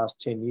on in the last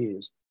 10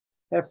 years,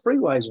 our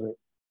freeways are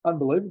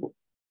unbelievable.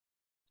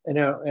 And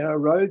our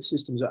road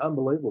systems are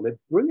unbelievable. They're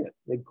brilliant.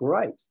 They're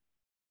great,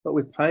 but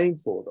we're paying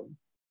for them.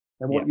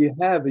 And what you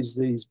have is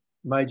these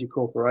major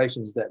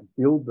corporations that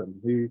build them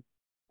who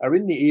are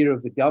in the ear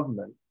of the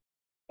government,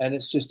 and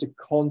it's just a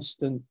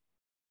constant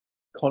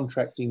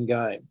contracting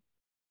game.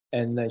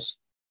 And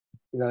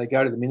they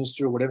go to the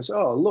minister or whatever and say,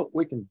 oh, look,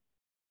 we can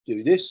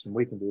do this and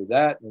we can do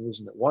that, and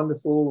isn't it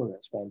wonderful, and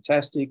it's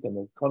fantastic, and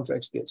the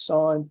contracts get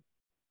signed.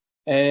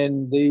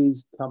 And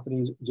these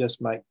companies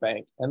just make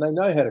bank, and they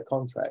know how to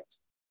contract.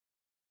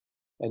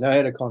 They know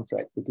how to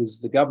contract because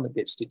the government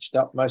gets stitched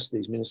up. Most of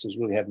these ministers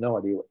really have no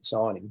idea what they're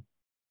signing.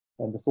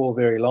 And before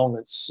very long,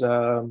 it's,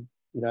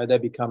 they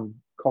become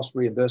cost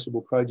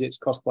reimbursable projects,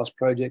 cost plus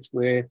projects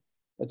where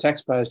the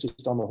taxpayer is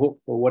just on the hook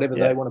for whatever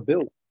they want to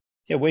build.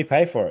 Yeah, we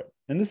pay for it.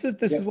 And this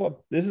is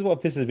what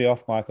pisses me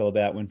off, Michael,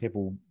 about when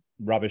people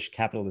rubbish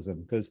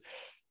capitalism, because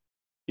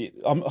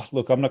I'm not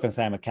going to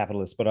say I'm a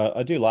capitalist, but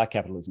I do like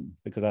capitalism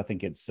because I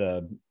think it's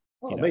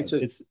me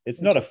too.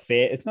 It's not a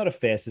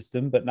fair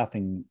system, but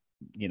nothing,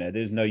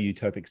 there's no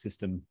utopic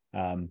system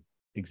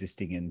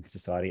existing in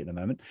society at the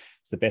moment.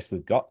 It's the best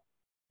we've got.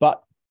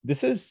 But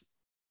this is,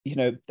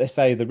 they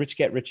say the rich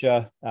get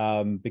richer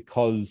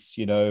because,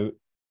 the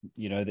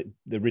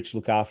rich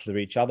look after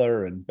each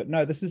other. But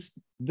no, this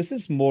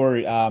is more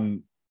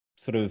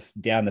sort of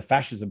down the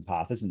fascism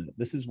path, isn't it?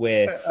 This is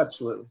where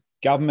absolutely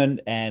government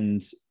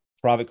and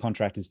private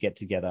contractors get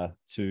together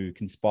to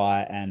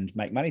conspire and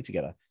make money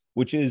together,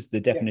 which is the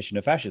definition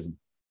of fascism.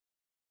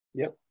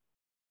 Yep.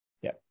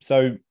 Yeah.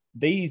 So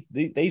these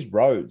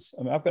roads,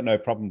 I mean, I've got no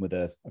problem with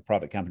a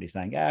private company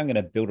saying, I'm going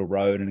to build a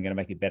road and I'm going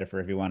to make it better for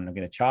everyone and I'm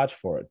going to charge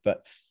for it.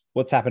 But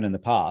what's happened in the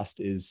past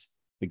is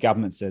the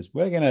government says,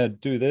 we're going to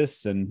do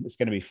this and it's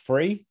going to be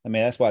free. I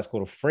mean, that's why it's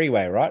called a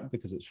freeway, right?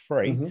 Because it's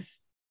free. Mm-hmm.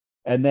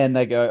 And then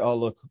they go, oh,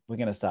 look, we're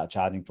going to start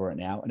charging for it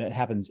now. And it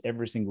happens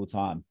every single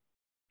time.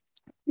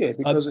 Yeah,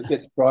 because it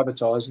gets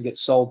privatized and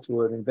gets sold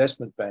to an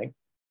investment bank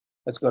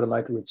that's got to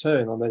make a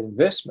return on that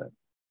investment.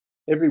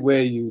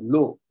 Everywhere you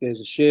look,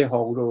 there's a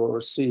shareholder or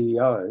a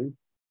CEO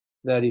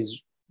that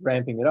is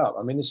ramping it up.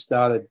 I mean, this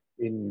started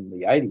in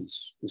the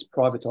 80s, this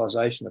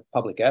privatization of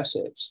public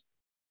assets.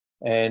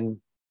 And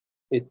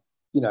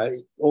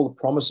all the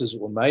promises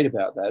that were made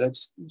about that,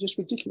 it's just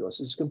ridiculous.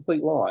 It's a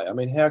complete lie. I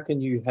mean, how can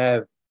you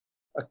have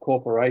a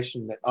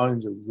corporation that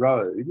owns a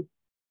road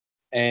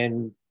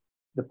and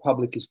the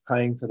public is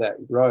paying for that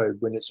road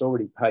when it's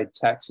already paid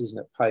taxes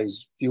and it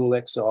pays fuel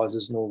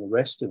excises and all the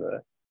rest of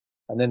it?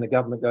 And then the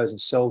government goes and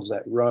sells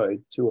that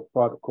road to a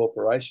private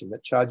corporation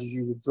that charges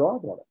you to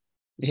drive on it.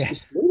 It's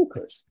just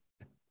ludicrous.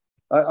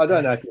 I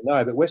don't know if you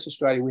know, but West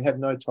Australia, we have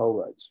no toll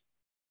roads.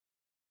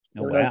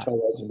 There are no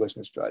toll roads in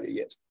Western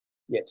Australia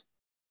yet.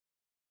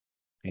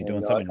 You're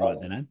doing something right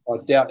then, eh? I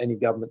doubt any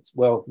governments.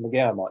 Well,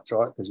 McGowan might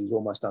try it because he's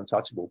almost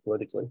untouchable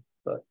politically.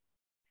 But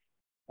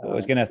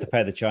he's going to have to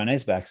pay the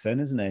Chinese back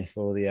soon, isn't he,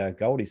 for the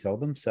gold he sold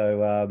them?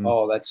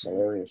 So that's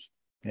hilarious.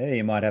 Yeah,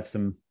 you might have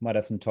some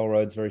toll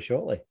roads very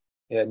shortly.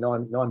 Yeah,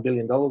 $9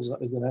 billion is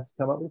going to have to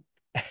come up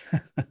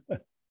with.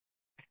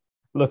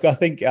 Look, I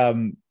think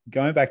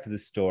going back to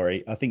this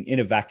story, I think in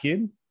a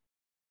vacuum,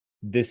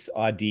 this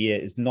idea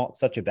is not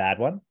such a bad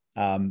one.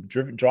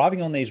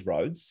 Driving on these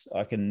roads,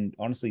 I can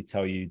honestly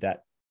tell you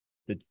that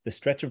the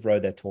stretch of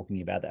road they're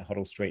talking about, that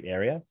Hoddle Street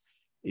area,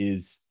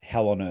 is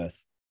hell on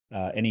earth.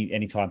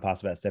 Any time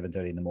past about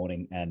 7:30 in the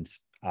morning and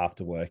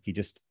after work,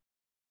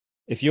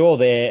 if you're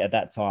there at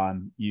that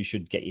time, you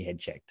should get your head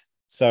checked.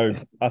 So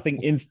I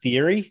think in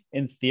theory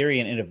and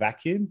in a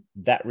vacuum,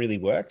 that really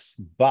works.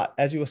 But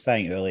as you were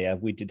saying earlier,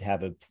 we did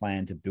have a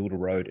plan to build a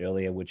road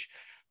earlier, which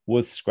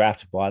was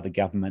scrapped by the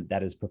government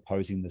that is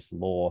proposing this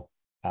law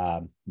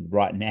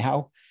right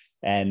now.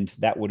 And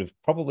that would have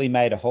probably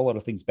made a whole lot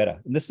of things better.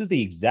 And this is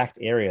the exact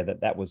area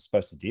that was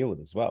supposed to deal with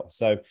as well.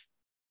 So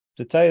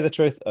to tell you the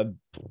truth,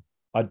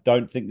 I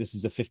don't think this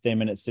is a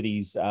 15-minute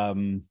cities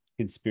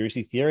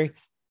conspiracy theory,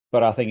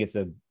 but I think it's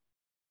a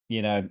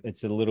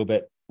little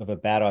bit of a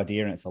bad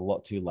idea and it's a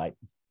lot too late.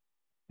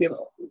 Yeah,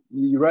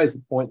 you raised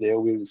the point there.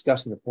 We were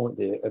discussing the point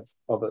there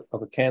of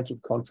a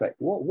cancelled contract.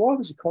 Why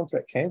was the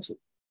contract cancelled?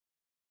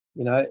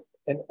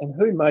 And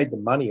who made the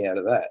money out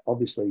of that?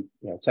 Obviously,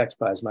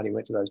 taxpayers' money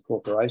went to those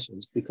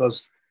corporations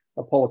because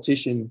a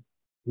politician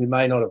who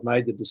may not have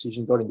made the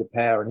decision got into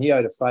power and he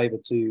owed a favour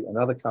to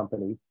another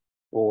company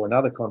or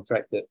another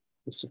contract that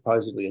was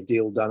supposedly a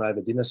deal done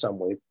over dinner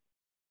somewhere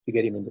to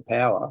get him into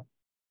power.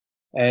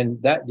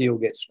 And that deal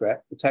gets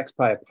scrapped. The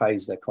taxpayer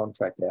pays that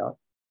contract out.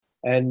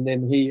 And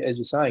then he, as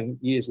you're saying,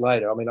 years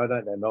later, I mean, I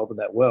don't know Melbourne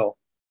that well,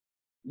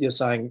 you're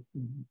saying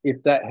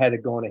if that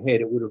had gone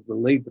ahead, it would have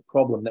relieved the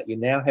problem that you're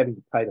now having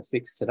to pay to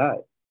fix today.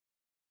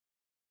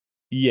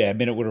 Yeah, I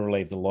mean, it would have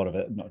relieved a lot of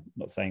it.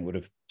 Not saying it would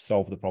have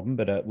solved the problem,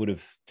 but it would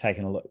have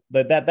taken a lot.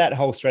 That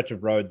whole stretch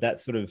of road, that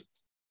sort of,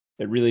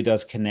 it really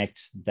does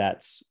connect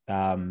that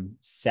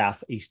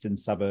southeastern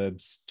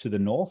suburbs to the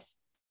north.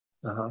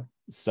 Uh-huh.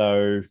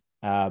 So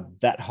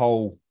that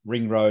whole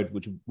ring road,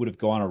 which would have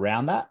gone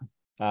around that,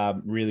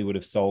 really would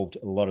have solved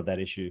a lot of that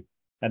issue.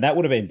 And that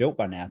would have been built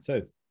by now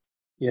too.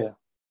 Yeah.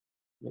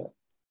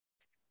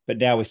 But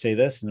now we see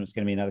this, and it's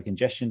going to be another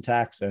congestion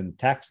tax and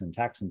tax and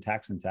tax and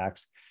tax and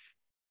tax.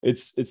 It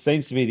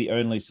seems to be the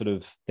only sort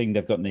of thing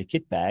they've got in their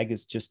kit bag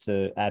is just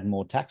to add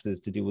more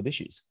taxes to deal with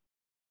issues.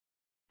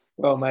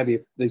 Well, maybe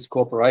if these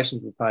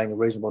corporations were paying a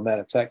reasonable amount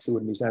of tax, there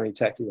wouldn't be so many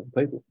taxes on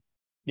people.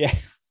 Yeah.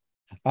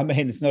 I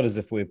mean, it's not as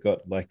if we've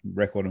got like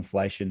record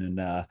inflation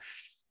and,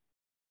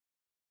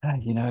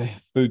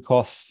 food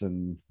costs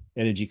and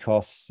energy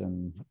costs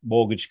and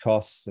mortgage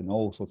costs and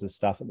all sorts of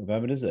stuff at the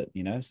moment, is it?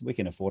 So we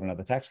can afford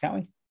another tax, can't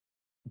we?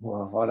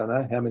 Well, I don't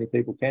know how many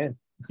people can.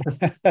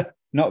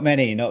 Not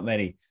many.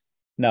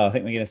 No, I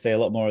think we're going to see a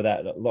lot more of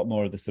that, a lot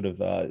more of the sort of,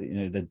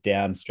 the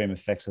downstream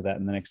effects of that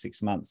in the next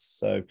 6 months.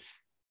 So,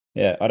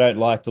 yeah, I don't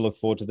like to look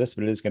forward to this,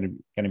 but it is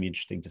going to be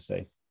interesting to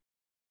see.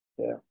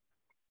 Yeah.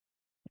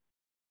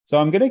 So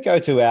I'm going to go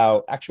to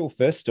our actual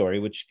first story,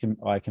 which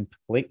I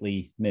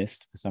completely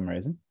missed for some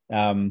reason.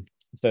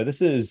 So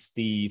this is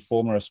the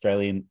former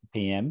Australian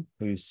PM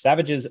who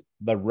savages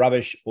the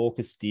rubbish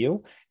AUKUS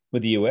deal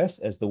with the US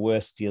as the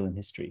worst deal in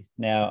history.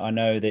 Now, I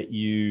know that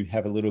you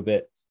have a little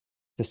bit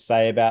to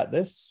say about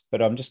this,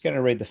 but I'm just going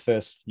to read the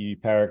first few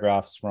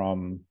paragraphs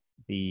from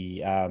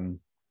the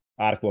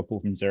article I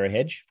pulled from Zero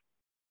Hedge.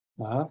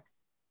 Uh-huh.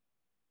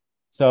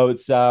 So it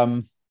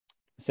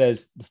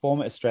says the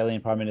former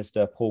Australian Prime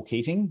Minister Paul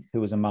Keating,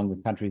 who was among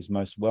the country's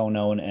most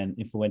well-known and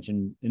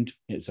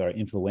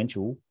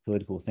influential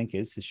political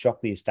thinkers, has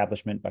shocked the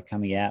establishment by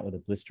coming out with a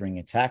blistering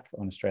attack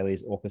on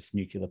Australia's AUKUS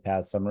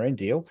nuclear-powered submarine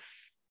deal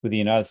with the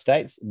United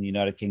States and the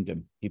United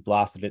Kingdom. He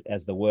blasted it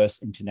as the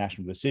worst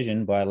international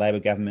decision by a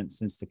Labor government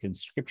since the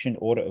conscription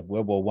order of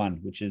World War I,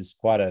 which is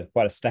quite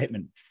a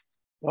statement.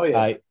 Oh,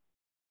 yeah.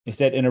 He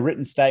said in a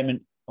written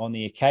statement on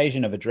the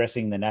occasion of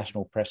addressing the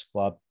National Press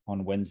Club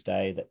on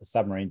Wednesday that the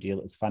submarine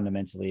deal is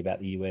fundamentally about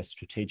the US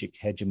strategic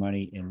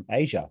hegemony in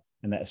Asia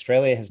and that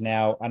Australia has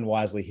now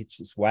unwisely hitched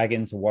its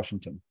wagon to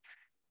Washington.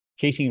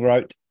 Keating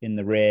wrote in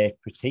the rare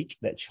critique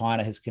that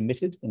China has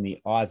committed, in the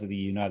eyes of the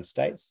United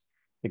States,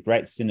 the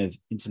great sin of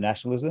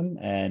internationalism.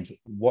 And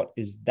what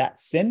is that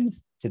sin?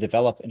 To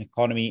develop an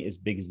economy as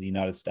big as the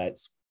United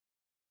States.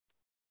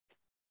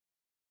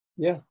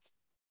 Yeah.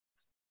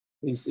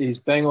 He's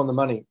bang on the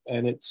money,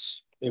 and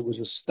it was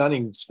a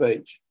stunning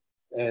speech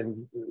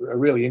and a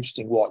really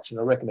interesting watch, and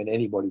I recommend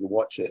anybody to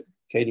watch it.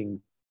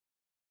 Keating,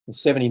 in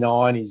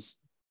 79, he's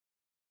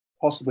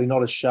possibly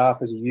not as sharp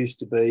as he used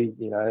to be,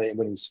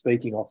 when he's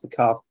speaking off the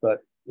cuff,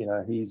 but,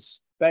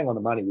 he's bang on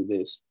the money with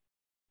this.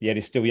 Yet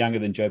he's still younger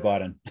than Joe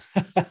Biden.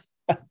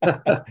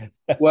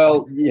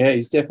 Well, yeah,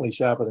 he's definitely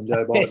sharper than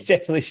Joe Biden. He's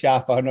definitely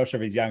sharper. I'm not sure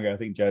if he's younger. I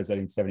think Joe's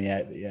only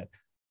 78, but yeah.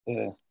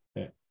 Yeah.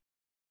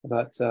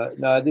 But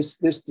no,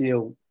 this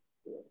deal,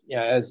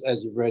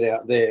 as you've read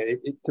out there,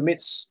 it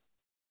commits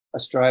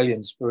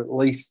Australians for at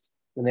least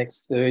the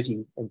next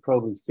 30 and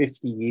probably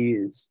 50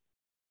 years.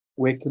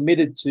 We're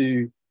committed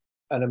to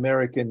an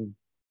American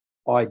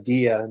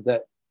idea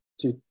that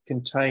to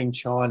contain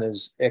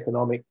China's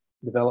economic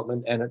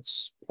development and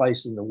its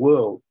place in the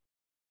world.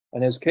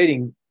 And as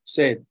Keating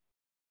said,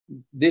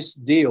 this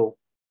deal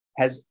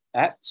has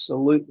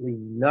absolutely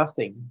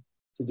nothing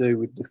to do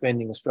with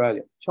defending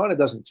Australia. China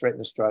doesn't threaten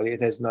Australia.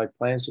 It has no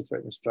plans to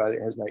threaten Australia.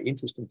 It has no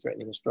interest in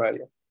threatening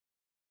Australia.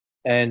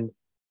 And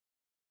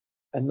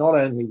not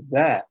only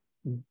that,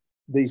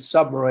 these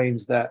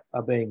submarines that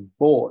are being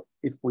bought,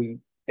 if we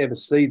ever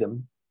see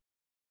them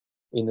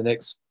in the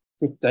next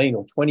 15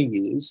 or 20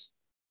 years,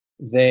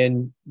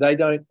 then they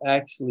don't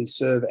actually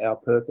serve our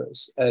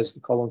purpose as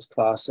the Collins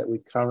class that we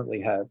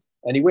currently have.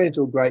 And he went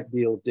into a great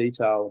deal of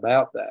detail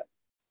about that.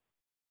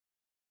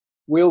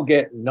 We'll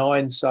get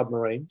 9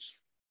 submarines.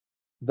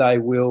 They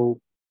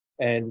will,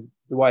 and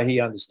the way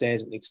he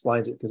understands it and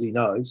explains it, because he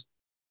knows,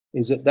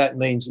 is that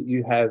means that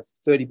you have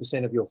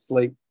 30% of your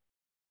fleet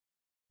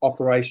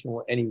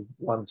operational at any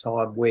one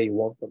time where you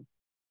want them.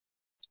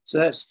 So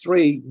that's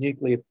 3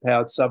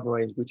 nuclear-powered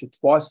submarines, which are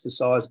twice the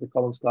size of the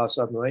Collins-class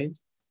submarines,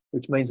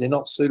 which means they're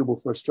not suitable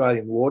for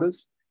Australian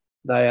waters.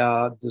 They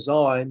are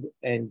designed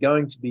and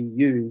going to be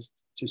used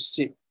to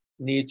sit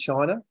near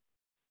China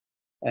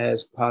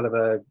as part of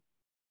a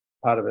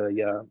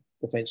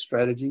defence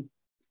strategy.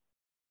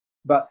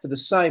 But for the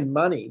same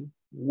money,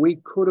 we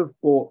could have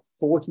bought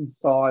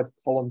 45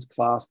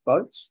 Collins-class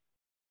boats,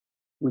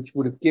 which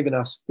would have given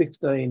us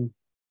 15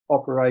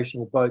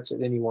 operational boats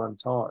at any one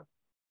time.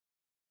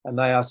 And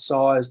they are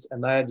sized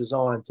and they are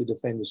designed to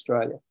defend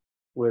Australia,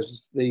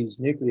 whereas these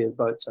nuclear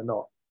boats are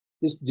not.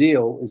 This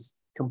deal is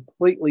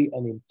completely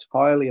and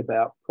entirely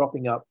about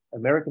propping up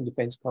American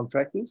defence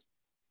contractors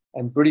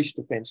and British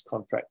defence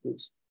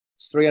contractors.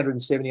 It's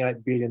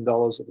 $378 billion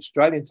of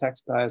Australian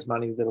taxpayers'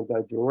 money that will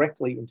go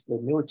directly into the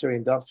military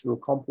industrial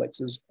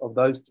complexes of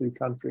those 2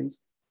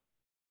 countries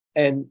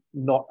and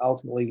not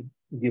ultimately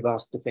give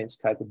us defence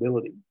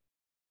capability.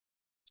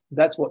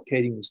 That's what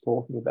Keating was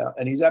talking about,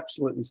 and he's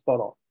absolutely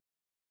spot on.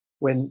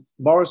 When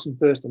Morrison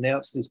first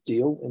announced this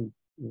deal, and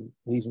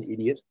he's an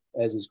idiot,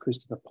 as is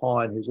Christopher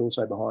Pyne, who's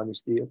also behind this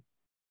deal,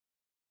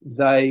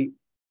 they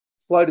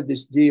floated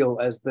this deal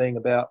as being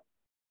about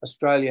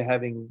Australia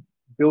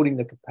building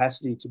the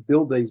capacity to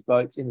build these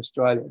boats in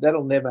Australia.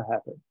 That'll never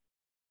happen.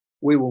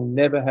 We will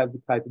never have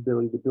the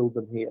capability to build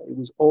them here. It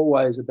was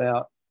always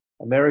about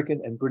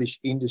American and British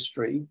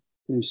industry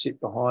who sit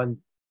behind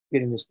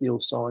getting this deal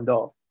signed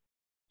off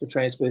to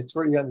transfer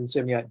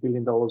 $378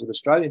 billion of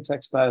Australian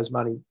taxpayers'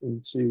 money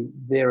into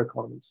their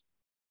economies.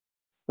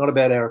 Not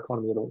about our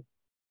economy at all.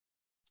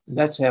 And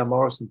that's how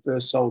Morrison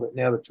first sold it.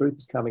 Now the truth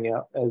is coming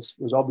out, as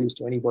was obvious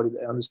to anybody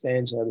that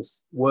understands how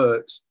this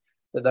works,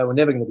 that they were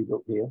never going to be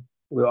built here.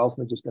 We were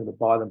ultimately just going to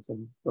buy them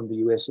from the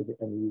US and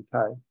the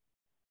UK.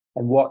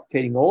 And what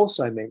Keating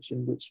also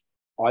mentioned, which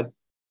I'd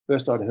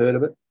heard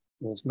of it,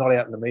 and it's not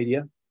out in the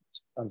media,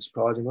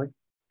 unsurprisingly,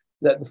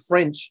 that the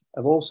French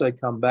have also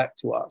come back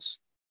to us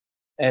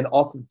and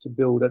offered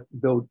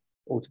to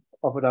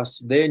offered us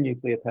their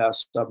nuclear power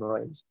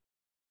submarines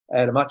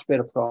at a much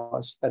better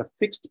price, at a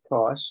fixed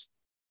price,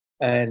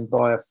 and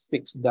by a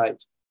fixed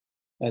date.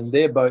 And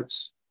their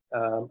boats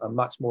are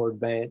much more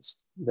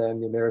advanced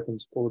than the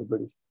Americans or the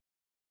British.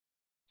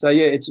 So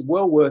yeah, it's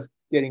well worth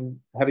having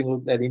a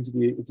look at that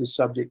interview if this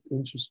subject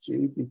interests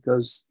you,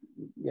 because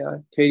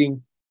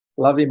Keating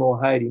love him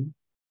or hate him,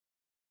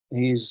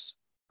 he's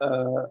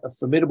a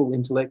formidable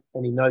intellect,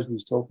 and he knows what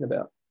he's talking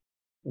about.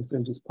 And for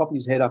him to pop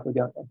his head up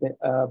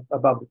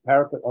above the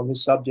parapet on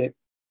this subject,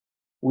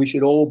 we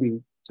should all be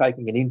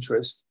taking an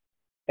interest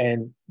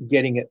and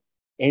getting it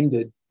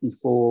ended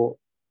before,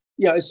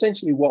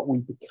 essentially what we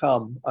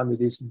become under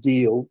this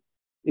deal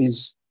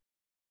is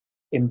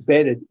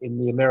embedded in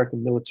the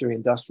American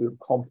military-industrial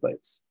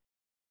complex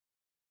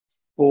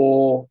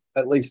for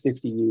at least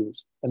 50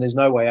 years. And there's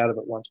no way out of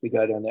it once we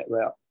go down that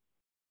route.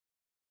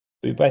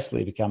 We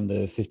basically become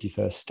the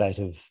 51st state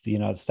of the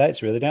United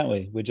States, really, don't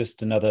we? We're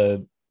just another,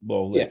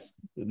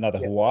 another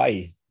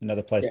Hawaii,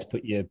 another place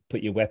to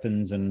put your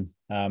weapons and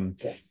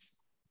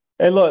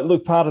And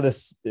look, part of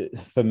this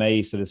for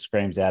me sort of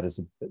screams out as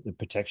the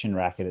protection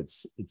racket.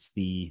 It's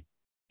the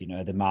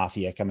the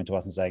mafia coming to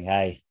us and saying,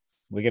 "Hey,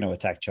 we're going to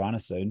attack China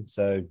soon,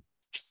 so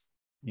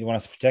you want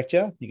us to protect you?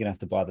 You're going to have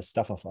to buy the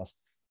stuff off us."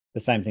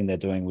 The same thing they're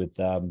doing with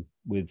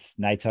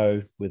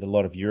NATO, with a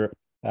lot of Europe,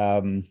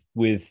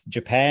 with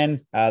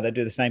Japan. They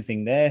do the same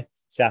thing there.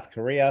 South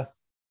Korea,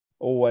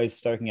 always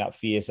stoking up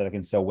fear so they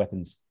can sell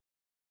weapons.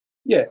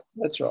 Yeah,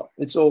 that's right.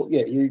 It's all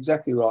you're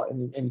exactly right.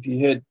 And if you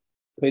heard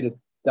Peter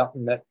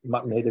Dutton, that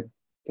mutton-headed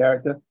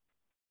character,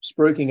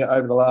 spruiking it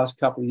over the last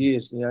couple of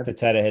years,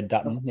 Potato Head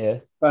Dutton,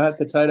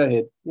 Potato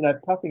Head,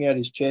 puffing out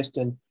his chest,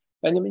 and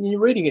I mean, you're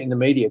reading it in the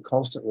media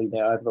constantly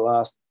now over the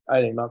last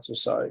 18 months or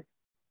so,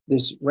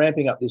 this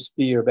ramping up this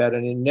fear about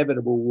an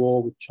inevitable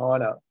war with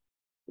China,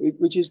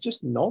 which is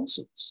just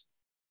nonsense.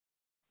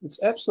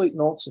 It's absolute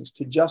nonsense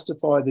to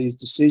justify these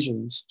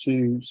decisions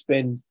to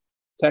spend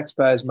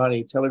taxpayers'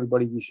 money, tell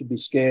everybody you should be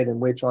scared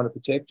and we're trying to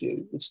protect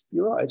you.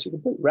 You're right, it's a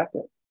complete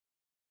racket.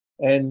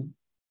 And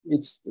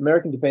it's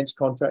American defence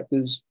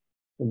contractors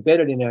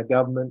embedded in our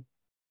government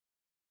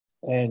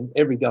and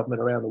every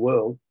government around the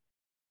world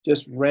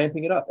just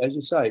ramping it up, as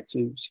you say,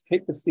 to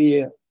keep the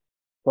fear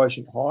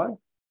quotient high,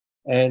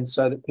 and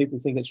so that people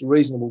think it's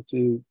reasonable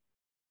to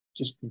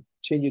just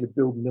continue to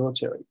build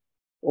military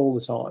all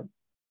the time.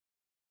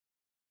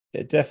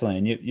 Yeah, definitely.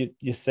 And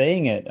you're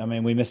seeing it. I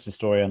mean, we missed a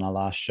story on our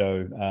last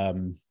show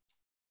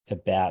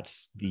about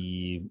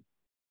the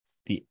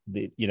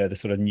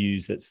sort of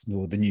news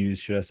the news,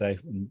 should I say,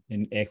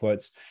 in air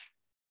quotes,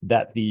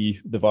 that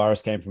the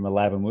virus came from a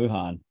lab in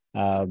Wuhan.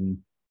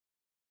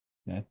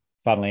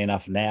 Funnily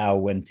enough, now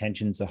when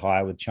tensions are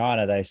high with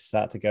China, they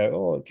start to go,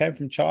 "Oh, it came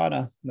from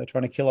China. They're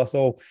trying to kill us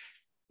all."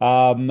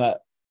 Well,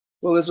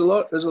 there's a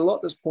lot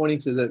that's pointing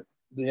to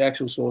the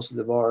actual source of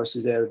the virus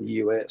is out of the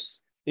US.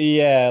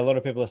 Yeah, a lot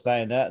of people are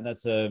saying that, and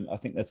I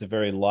think that's a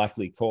very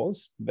likely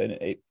cause.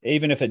 But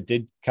even if it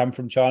did come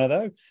from China,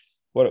 though,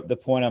 the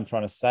point I'm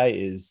trying to say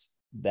is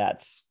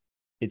that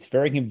it's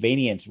very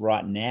convenient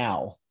right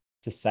now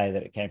to say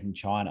that it came from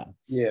China.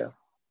 Yeah.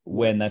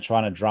 When they're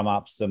trying to drum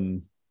up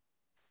some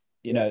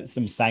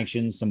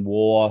sanctions, some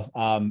war.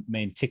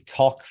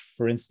 TikTok,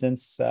 for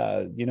instance,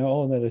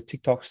 the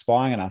TikTok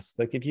spying on us.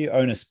 Like if you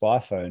own a spy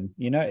phone,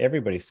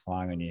 everybody's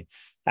spying on you.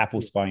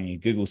 Apple's spying on you,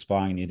 Google's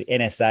spying on you, the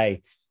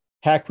NSA.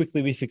 How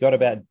quickly we forgot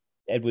about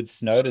Edward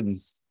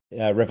Snowden's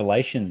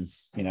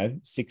revelations,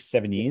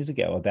 6-7 years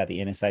ago about the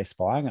NSA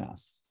spying on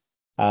us.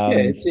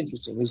 It's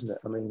interesting, isn't it?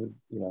 I mean,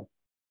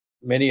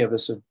 many of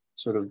us have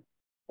sort of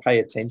pay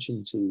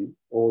attention to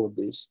all of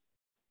this,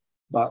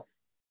 but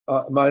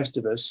most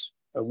of us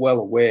are well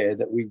aware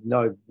that we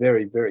know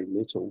very, very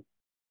little,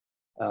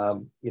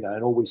 and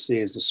all we see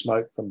is the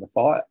smoke from the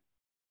fire.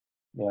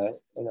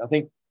 And I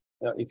think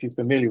if you're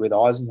familiar with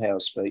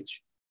Eisenhower's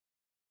speech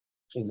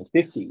in the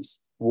 50s,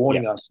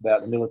 warning us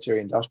about the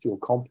military-industrial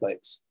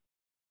complex,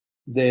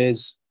 there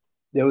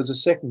was a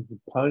second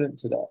component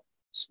to that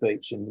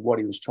speech and what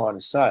he was trying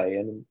to say,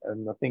 and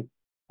I think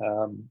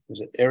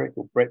was it Eric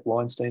or Brett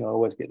Weinstein? I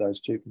always get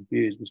those two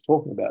confused. Was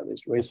talking about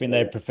this recently.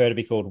 I think they prefer to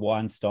be called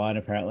Weinstein,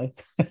 apparently.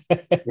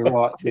 You're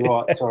right.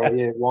 Sorry,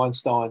 yeah,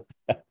 Weinstein.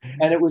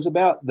 And it was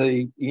about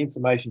the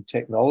information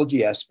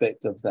technology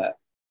aspect of that.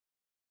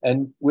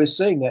 And we're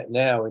seeing that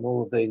now in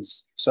all of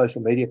these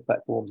social media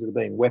platforms that are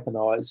being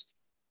weaponized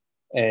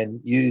and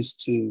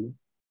used to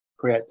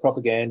create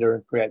propaganda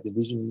and create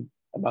division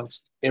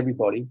amongst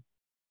everybody,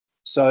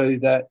 so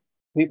that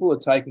people are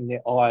taking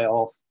their eye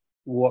off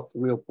what the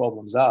real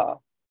problems are.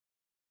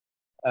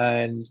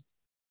 And,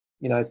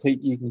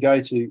 Pete, you can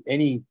go to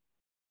any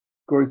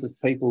group of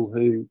people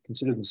who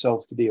consider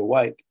themselves to be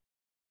awake,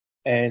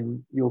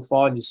 and you'll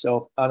find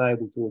yourself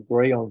unable to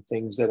agree on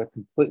things that are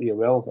completely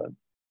irrelevant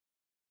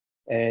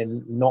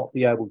and not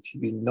be able to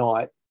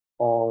unite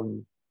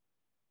on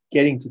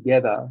getting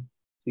together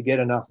to get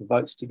enough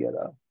votes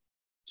together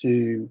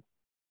to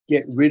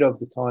get rid of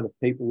the kind of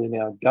people in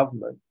our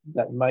government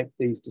that make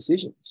these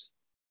decisions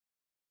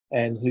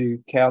and who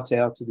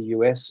kowtow to the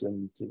US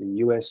and to the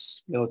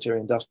US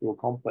military-industrial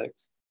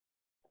complex.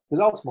 Because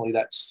ultimately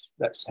that's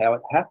how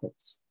it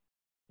happens.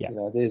 Yeah.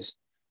 There's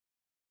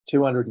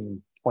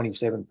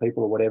 227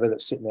 people or whatever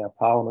that sit in our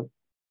parliament.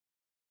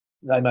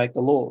 They make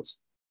the laws.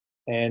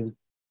 And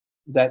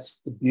that's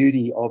the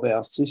beauty of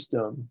our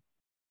system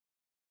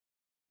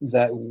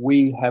that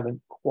we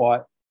haven't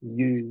quite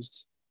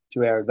used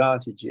to our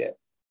advantage yet.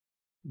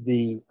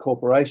 The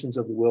corporations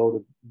of the world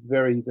have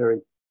very, very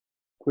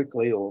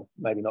quickly, or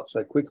maybe not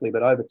so quickly,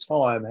 but over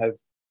time have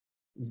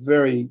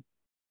very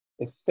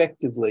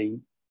effectively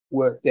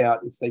worked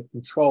out if they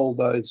control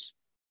those,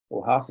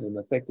 or half of them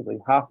effectively,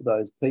 half of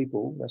those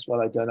people, that's why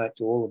they donate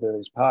to all the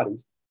various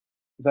parties.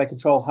 If they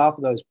control half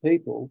of those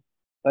people,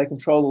 they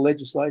control the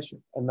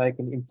legislation and they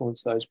can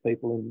influence those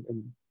people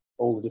in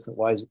all the different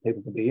ways that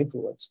people can be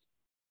influenced.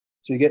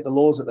 So you get the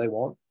laws that they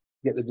want,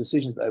 get the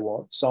decisions that they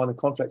want, sign the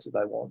contracts that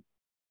they want.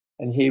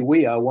 And here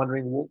we are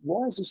wondering, well,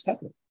 why is this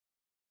happening?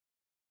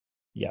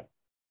 Yeah.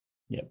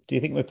 Yeah. Do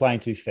you think we're playing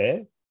too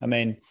fair? I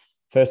mean,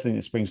 first thing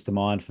that springs to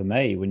mind for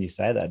me when you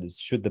say that is,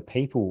 should the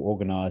people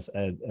organise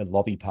a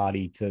lobby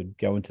party to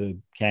go into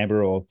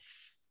Canberra or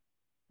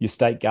your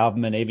state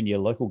government, even your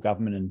local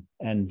government,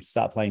 and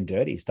start playing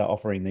dirty, start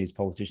offering these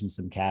politicians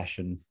some cash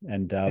and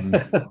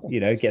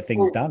get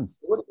things done?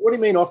 What do you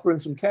mean offering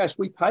some cash?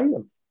 We pay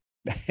them.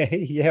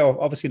 Yeah,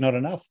 obviously not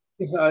enough.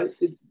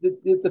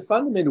 The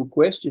fundamental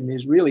question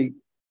is really,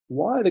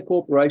 why are the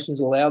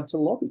corporations allowed to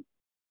lobby?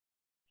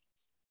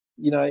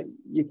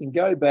 You can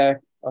go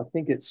back, I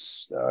think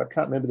I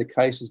can't remember the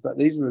cases, but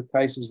these are the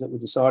cases that were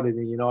decided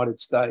in the United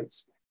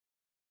States.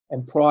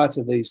 And prior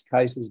to these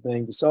cases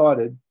being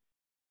decided,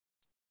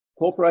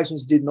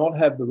 corporations did not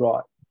have the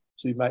right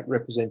to make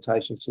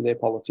representations to their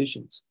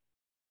politicians.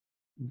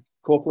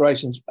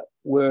 Corporations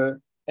were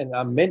and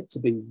are meant to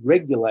be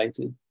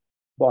regulated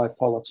by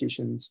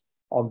politicians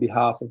on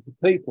behalf of the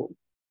people.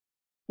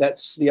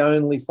 That's the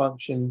only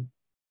function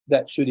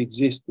that should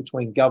exist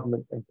between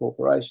government and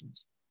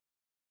corporations.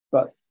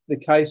 But the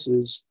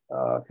cases,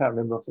 I can't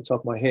remember off the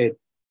top of my head,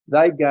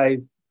 they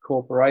gave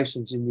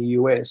corporations in the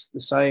US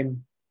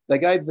they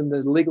gave them the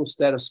legal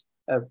status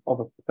of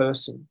a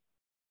person.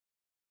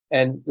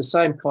 And the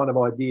same kind of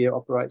idea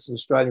operates in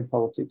Australian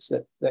politics,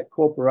 that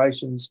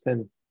corporations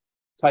can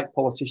take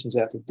politicians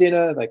out to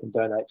dinner, they can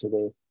donate to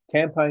their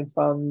campaign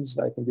funds,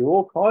 they can do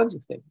all kinds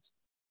of things.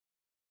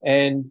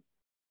 And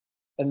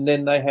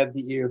then they have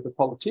the ear of the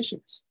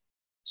politicians.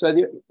 So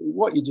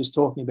what you're just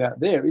talking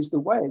about there is the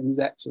way it is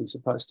actually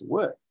supposed to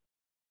work.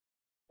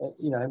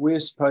 We're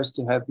supposed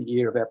to have the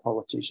ear of our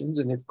politicians,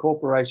 and if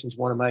corporations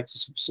want to make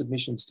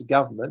submissions to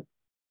government,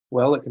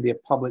 well, it can be a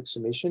public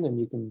submission, and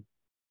you can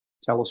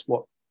tell us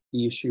what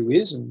the issue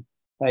is and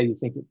how you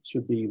think it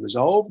should be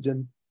resolved.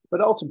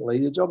 But ultimately,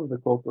 the job of the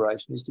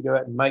corporation is to go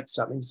out and make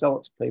something, sell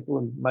it to people,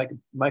 and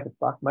make a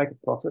buck, make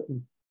a profit,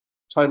 and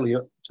totally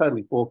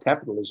for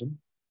capitalism,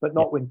 but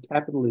not when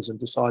capitalism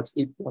decides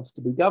it wants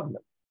to be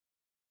government.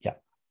 Yeah,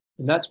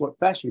 and that's what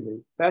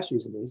fascism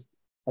is,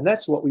 and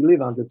that's what we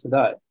live under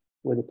today.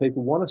 Whether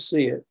people want to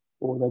see it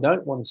or they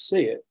don't want to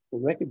see it or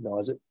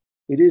recognise it,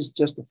 it is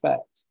just a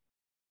fact.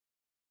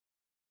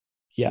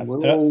 Yeah, and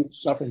we're all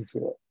suffering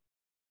through it.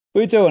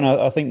 We do, and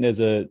I think there's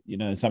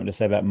something to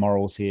say about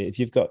morals here. If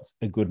you've got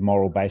a good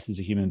moral base as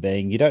a human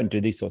being, you don't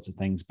do these sorts of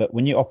things. But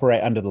when you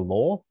operate under the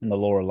law and the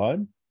law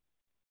alone,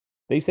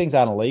 these things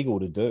aren't illegal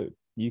to do.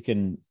 You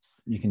can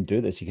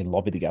do this. You can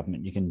lobby the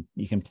government. You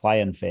can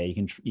play unfair. You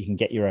can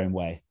get your own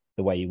way,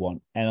 the way you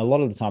want. And a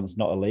lot of the time, it's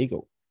not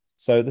illegal.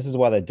 So this is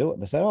why they do it.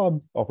 They say, "Oh,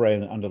 I'm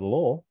operating under the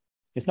law."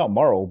 It's not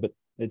moral, but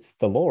it's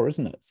the law,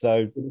 isn't it?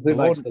 So who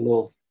makes the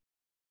law?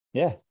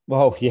 Yeah.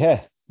 Well, yeah.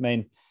 I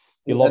mean,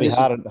 you lobby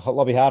hard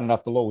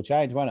enough, the law will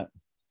change, won't it?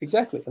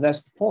 Exactly, and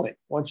that's the point.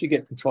 Once you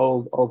get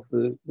control of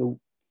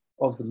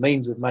the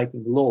means of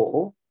making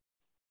law,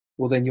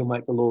 well, then you'll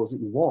make the laws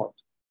that you want.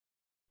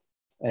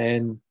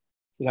 And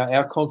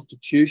our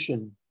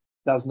Constitution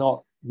does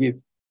not give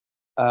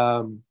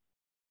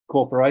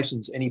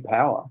corporations any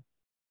power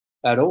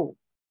at all.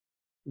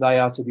 They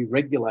are to be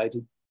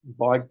regulated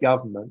by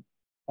government,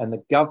 and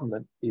the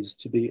government is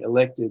to be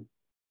elected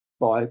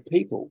by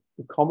people.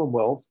 The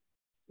Commonwealth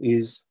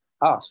is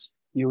us,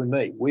 you and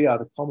me. We are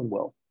the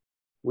Commonwealth.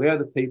 We are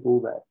the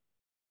people that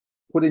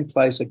put in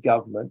place a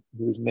government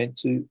who is meant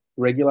to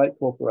regulate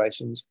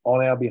corporations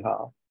on our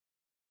behalf.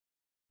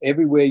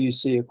 Everywhere you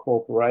see a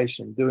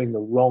corporation doing the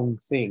wrong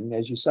thing,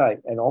 as you say,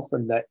 and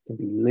often that can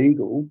be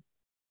legal,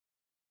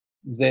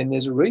 then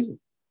there's a reason.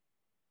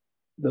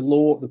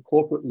 The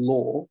corporate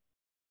law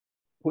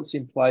puts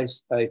in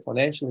place a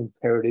financial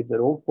imperative that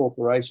all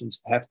corporations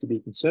have to be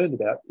concerned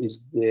about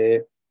is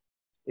their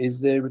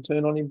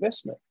return on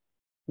investment.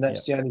 And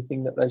that's the only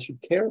thing that they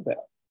should care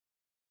about.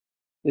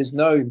 There's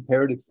no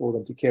imperative for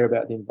them to care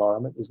about the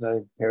environment. There's no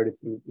imperative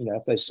for,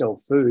 if they sell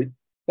food,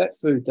 that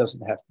food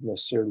doesn't have to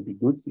necessarily be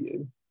good for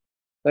you.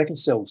 They can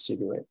sell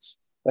cigarettes.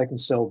 They can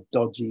sell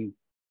dodgy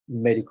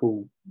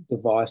medical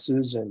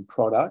devices and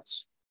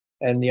products.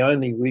 And the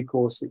only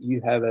recourse that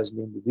you have as an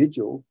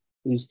individual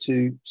is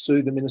to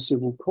sue them in a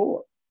civil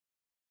court.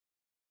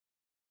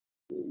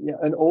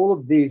 And all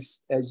of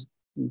this, as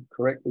you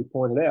correctly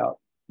pointed out,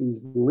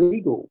 is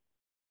legal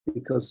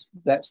because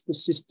that's the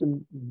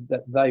system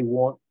that they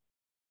want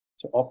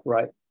to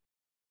operate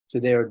to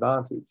their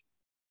advantage.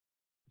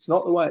 It's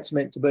not the way it's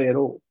meant to be at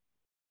all.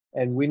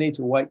 And we need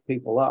to wake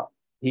people up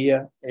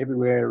here,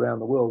 everywhere around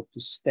the world,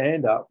 to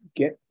stand up,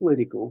 get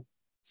political,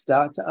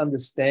 start to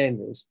understand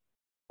this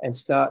and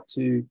start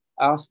to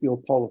ask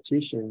your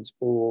politicians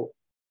or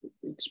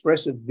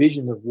express a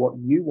vision of what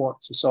you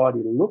want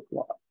society to look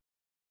like.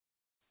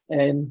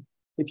 And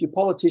if your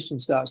politician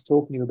starts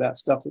talking to you about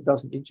stuff that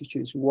doesn't interest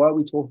you, so why are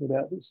we talking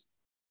about this?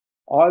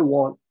 I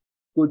want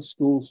good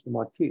schools for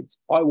my kids.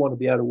 I want to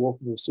be able to walk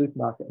into a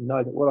supermarket and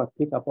know that what I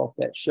pick up off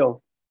that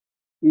shelf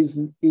is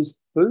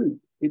food.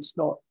 It's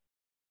not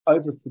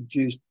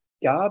overproduced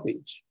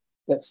garbage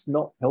that's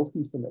not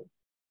healthy for me.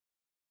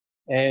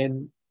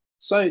 And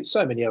so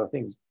many other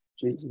things.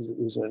 Jesus, it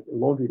was a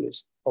laundry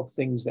list of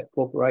things that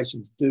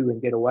corporations do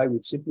and get away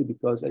with simply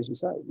because, as you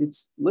say,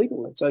 it's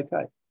legal. It's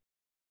okay.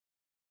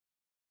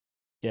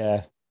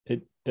 Yeah,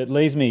 it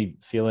leaves me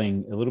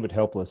feeling a little bit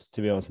helpless,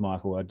 to be honest,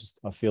 Michael.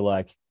 I feel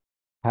like,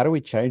 how do we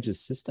change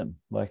this system?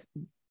 Like,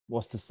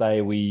 what's to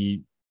say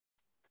we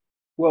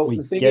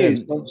the thing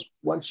is,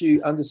 once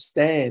you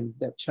understand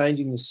that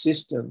changing the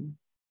system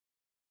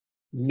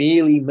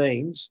merely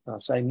means, I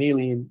say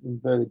merely in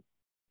inverted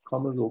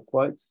commas or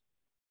quotes,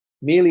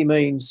 merely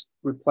means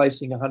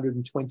replacing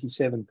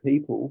 127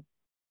 people,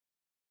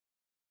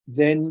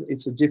 then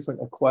it's a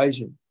different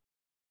equation.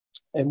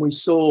 And we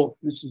saw,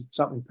 this is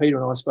something Peter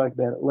and I spoke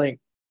about at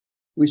length,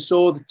 we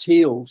saw the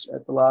Teals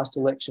at the last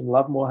election,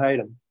 love them or hate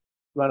them,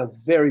 run a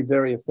very,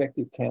 very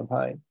effective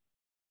campaign.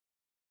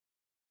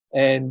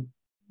 And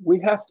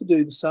we have to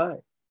do the same.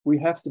 We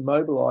have to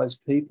mobilise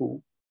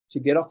people to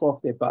get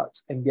off their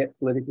butts and get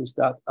political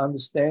stuff,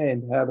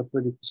 understand how the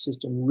political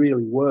system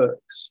really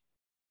works,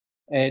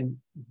 and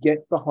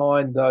get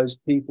behind those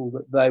people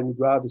that they would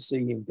rather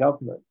see in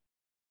government.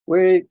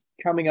 We're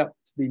coming up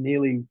to be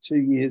nearly 2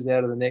 years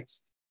out of the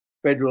next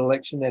federal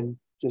election, and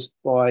just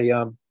by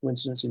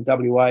coincidence in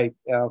WA,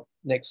 our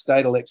next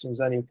state election is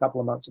only a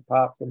couple of months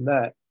apart from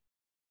that.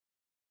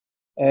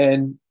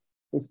 And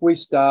if we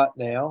start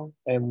now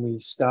and we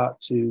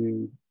start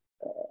to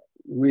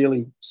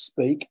really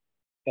speak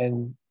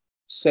and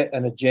set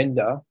an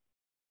agenda,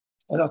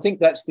 and I think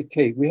that's the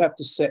key, we have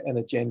to set an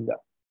agenda.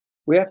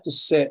 We have to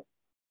set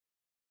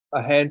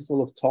a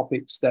handful of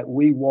topics that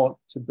we want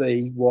to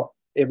be what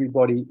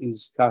everybody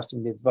is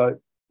casting their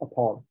vote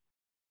upon.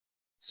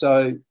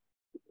 So,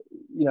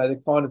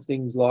 the kind of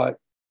things like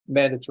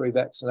mandatory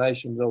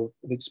vaccinations of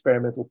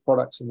experimental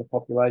products in the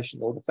population,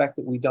 or the fact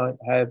that we don't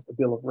have a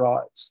Bill of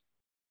Rights,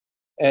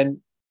 and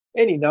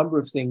any number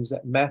of things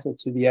that matter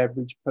to the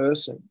average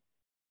person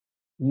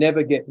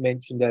never get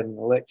mentioned at an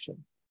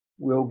election.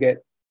 We'll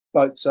get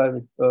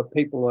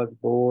people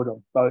overboard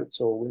on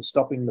boats, or we're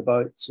stopping the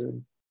boats,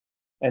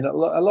 and a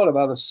lot of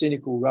other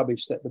cynical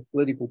rubbish that the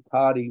political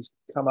parties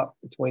come up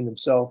between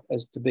themselves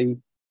as to be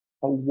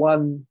a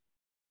one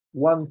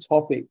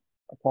topic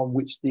upon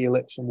which the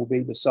election will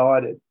be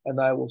decided, and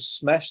they will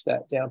smash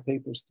that down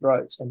people's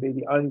throats and be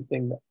the only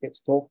thing that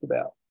gets talked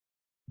about.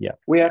 Yeah,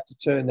 we have to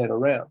turn that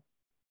around.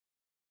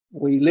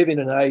 We live in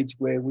an age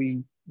where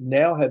we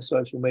now have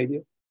social media.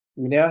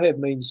 We now have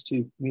means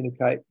to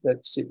communicate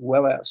that sit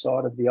well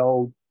outside of the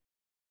old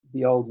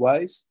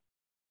ways.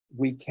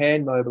 We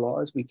can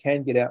mobilise, we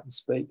can get out and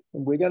speak,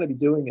 and we're going to be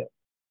doing it.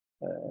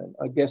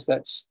 I guess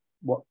that's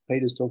what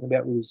Peter's talking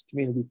about with his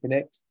Community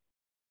Connect,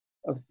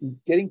 of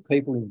getting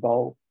people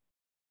involved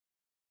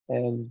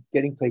and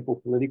getting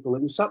people political.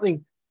 It was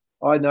something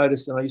I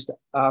noticed, and I used to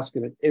ask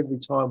it every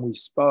time we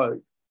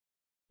spoke,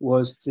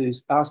 was to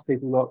ask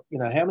people,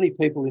 like, how many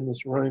people in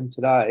this room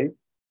today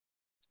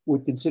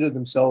would consider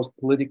themselves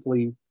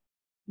politically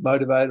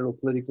motivated or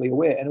politically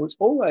aware? And it was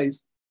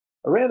always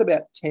around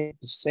about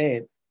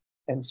 10%.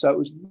 And so it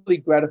was really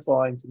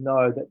gratifying to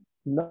know that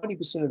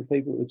 90% of the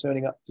people that were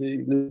turning up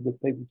to listen to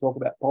people talk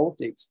about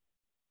politics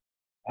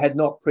had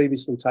not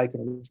previously taken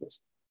an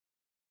interest.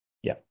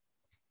 Yeah.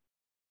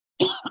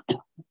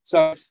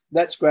 So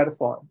that's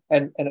gratifying.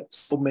 And it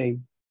told me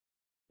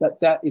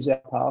that is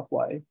our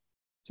pathway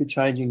to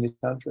changing this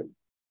country.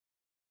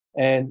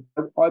 And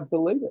I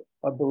believe it.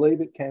 I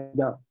believe it can be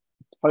done.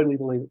 I totally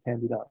believe it can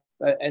be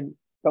done.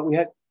 But we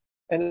had,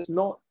 and it's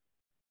not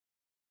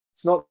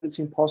that it's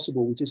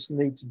impossible. We just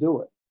need to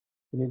do it.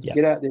 We need to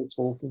get out there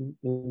talking,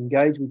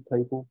 engage with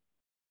people,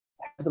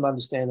 have them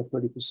understand the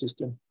political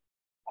system,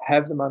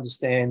 have them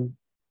understand,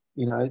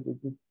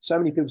 so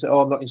many people say,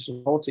 I'm not interested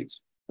in politics,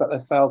 but they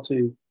fail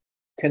to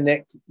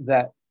connect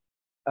that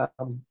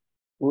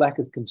lack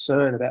of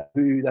concern about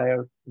who they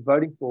are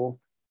voting for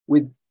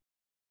with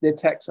their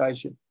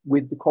taxation,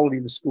 with the quality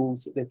of the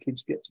schools that their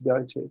kids get to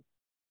go to,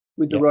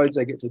 with the roads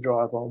they get to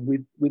drive on,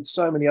 with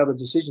so many other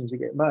decisions that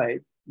get made.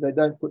 They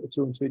don't put the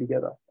two and two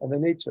together, and they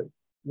need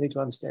to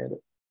understand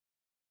it.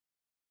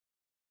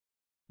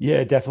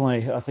 Yeah,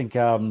 definitely. I think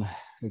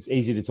it's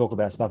easy to talk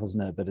about stuff,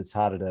 isn't it? But it's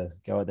harder to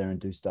go out there and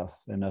do stuff.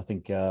 And I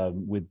think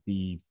with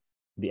the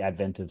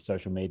advent of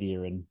social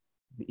media and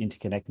the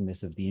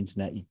interconnectedness of the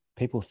internet,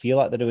 people feel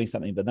like they're doing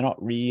something, but they're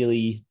not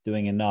really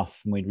doing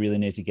enough. And we really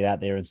need to get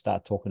out there and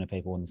start talking to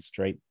people on the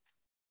street,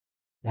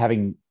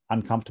 having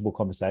uncomfortable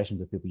conversations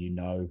with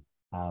people,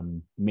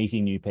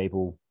 meeting new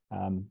people.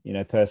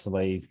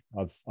 Personally,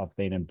 I've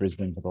been in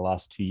Brisbane for the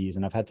last 2 years,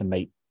 and I've had to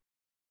meet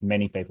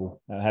many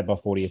people. I had my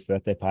 40th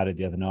birthday party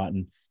the other night,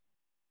 and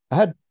I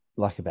had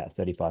like about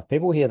 35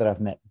 people here that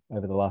I've met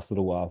over the last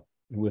little while.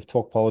 We've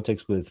talked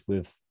politics with,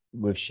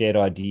 we've shared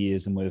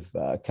ideas, and we've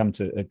come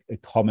to a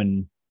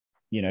common,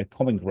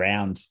 common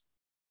ground,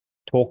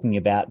 talking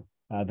about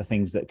the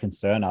things that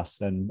concern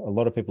us. And a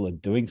lot of people are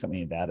doing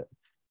something about it.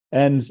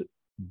 And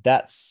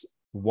that's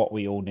what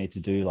we all need to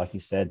do, like you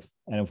said.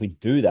 And if we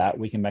do that,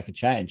 we can make a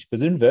change.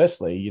 Because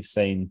inversely, you've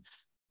seen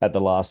at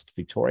the last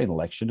Victorian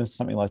election,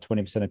 something like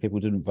 20% of people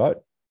didn't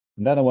vote.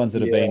 And they're the ones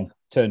that have been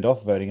turned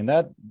off voting. And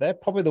they're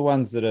probably the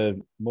ones that are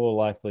more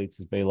likely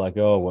to be like,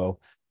 oh, well,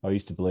 I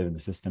used to believe in the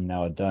system,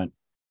 now I don't.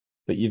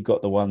 But you've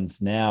got the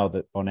ones now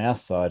that on our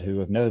side who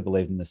have never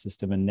believed in the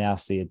system and now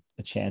see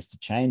a chance to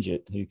change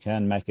it, who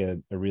can make a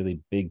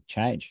really big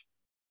change.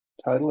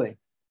 Totally.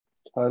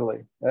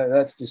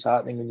 That's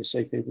disheartening when you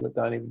see people that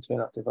don't even turn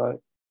up to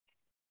vote.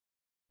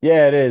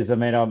 Yeah, it is. I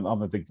mean, I'm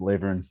a big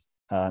believer in,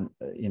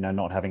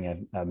 not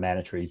having a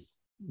mandatory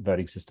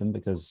voting system,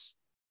 because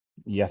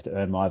you have to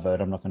earn my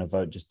vote. I'm not going to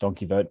vote just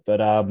donkey vote.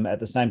 But at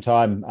the same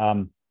time,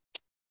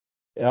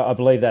 I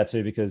believe that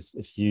too, because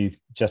if you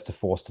just are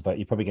forced to vote,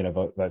 you're probably going to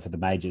vote for the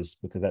majors,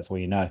 because that's all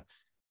you know.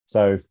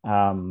 So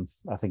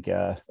I think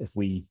if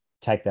we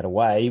take that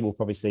away, we'll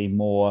probably see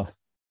more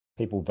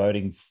people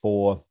voting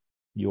for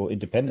your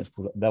independence,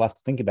 because they'll have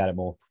to think about it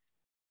more.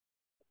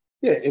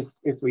 Yeah,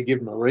 if we give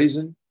them a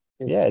reason.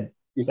 If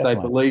they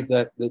believe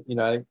that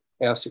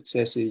our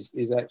success is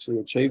actually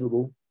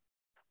achievable.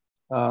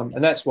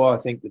 And that's why I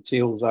think the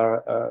Teals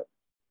are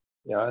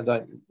I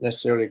don't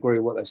necessarily agree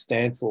with what they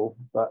stand for,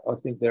 but I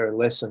think they're a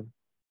lesson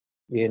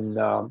in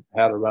how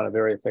to run a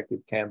very effective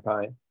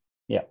campaign.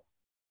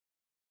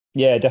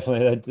 Yeah,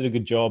 definitely. They did a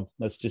good job.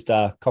 Let's just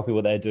copy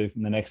what they do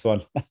in the next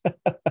one.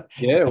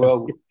 Yeah,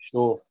 well,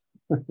 sure.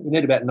 We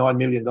need about $9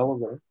 million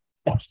on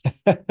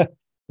it.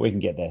 We can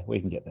get there.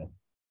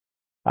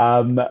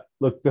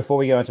 Look, before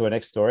we go into our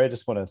next story, I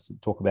just want to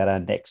talk about our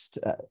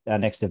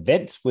next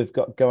event we've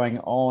got going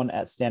on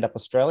at Stand Up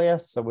Australia.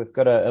 So we've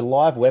got a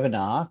live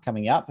webinar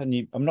coming up,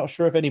 and I'm not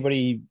sure if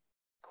anybody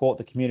caught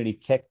the Community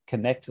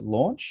Connect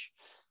launch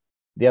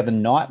the other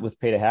night with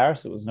Peter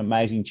Harris. It was an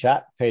amazing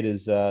chat.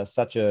 Peter's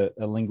such a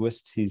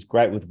linguist. He's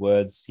great with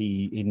words.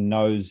 He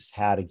knows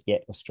how to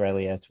get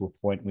Australia to a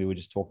point we were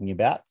just talking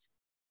about.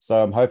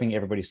 So I'm hoping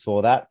everybody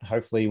saw that.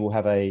 Hopefully we'll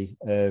have a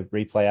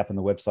replay up on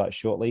the website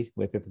shortly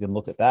where people can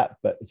look at that.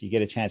 But if you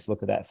get a chance to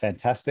look at that,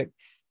 fantastic.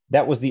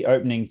 That was the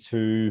opening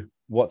to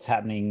what's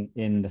happening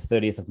in the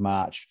 30th of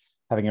March,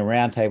 having a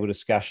roundtable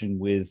discussion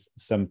with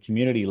some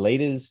community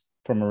leaders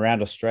from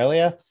around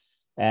Australia.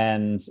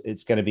 And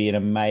it's going to be an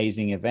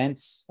amazing event.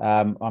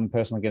 I'm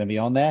personally going to be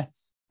on there.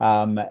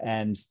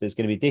 And there's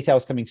going to be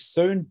details coming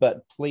soon,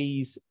 but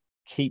please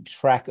keep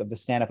track of the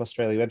Stand Up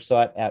Australia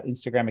website, our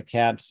Instagram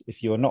account.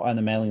 If you are not on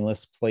the mailing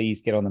list, please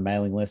get on the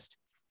mailing list.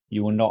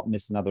 You will not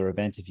miss another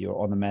event if you're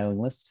on the mailing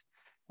list.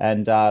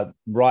 And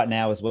right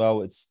now as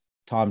well, it's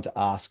time to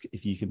ask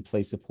if you can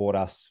please support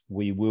us.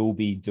 We will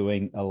be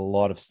doing a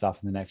lot of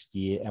stuff in the next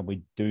year, and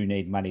we do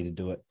need money to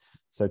do it.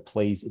 So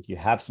please, if you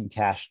have some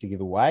cash to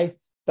give away,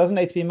 doesn't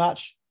need to be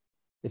much.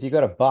 If you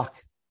got $1,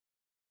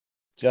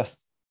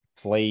 just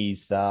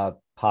please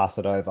pass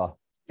it over.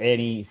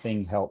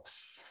 Anything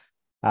helps.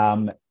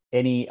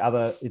 Any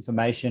other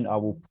information I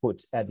will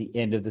put at the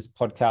end of this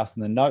podcast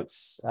in the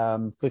notes.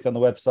 Click on the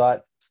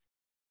website,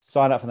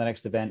 sign up for the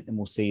next event, and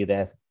we'll see you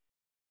there.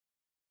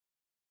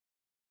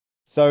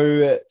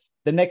 So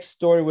the next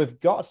story we've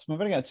got, we've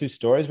only got 2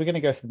 stories. We're going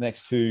to go for the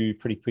next 2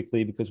 pretty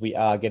quickly because we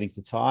are getting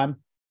to time.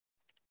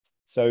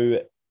 So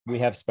we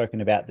have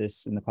spoken about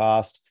this in the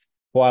past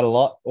quite a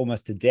lot,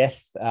 almost to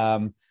death.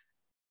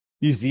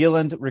 New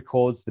Zealand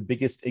records the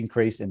biggest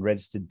increase in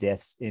registered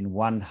deaths in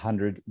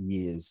 100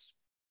 years.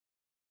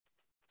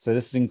 So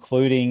this is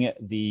including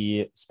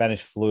the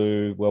Spanish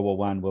flu, World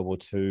War I, World War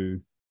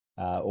II,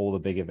 all the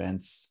big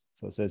events.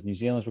 So it says New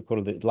Zealand's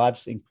recorded the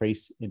largest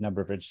increase in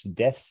number of registered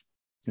deaths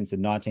since the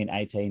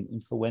 1918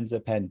 influenza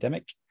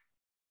pandemic.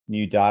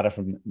 New data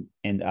from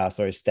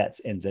Stats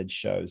NZ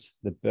shows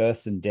the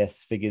births and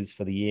deaths figures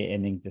for the year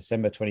ending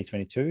December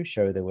 2022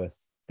 show there were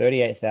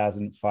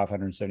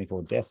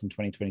 38,574 deaths in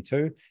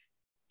 2022,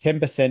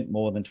 10%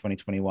 more than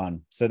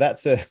 2021. So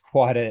that's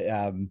quite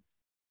a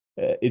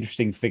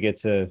interesting figure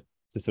to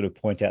sort of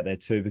point out there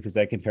too, because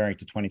they're comparing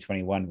to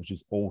 2021, which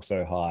is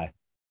also high.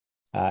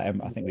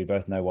 And I think we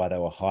both know why they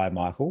were high,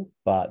 Michael,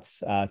 but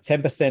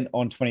 10%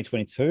 on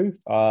 2022.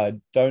 I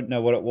don't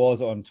know what it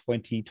was on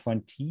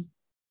 2020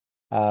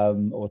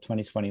 or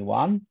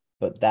 2021,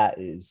 but that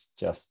is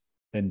just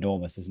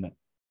enormous, isn't it?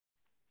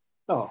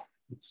 Oh,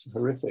 it's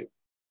horrific.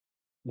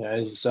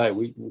 As you say,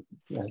 we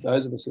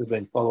those of us who have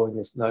been following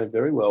this know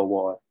very well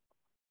why.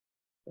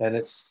 And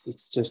it's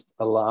just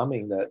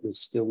alarming that there's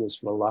still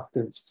this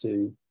reluctance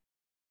to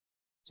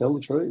tell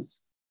the truth.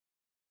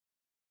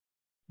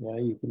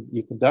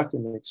 You conduct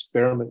an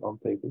experiment on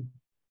people,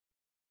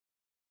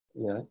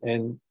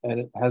 and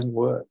it hasn't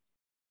worked.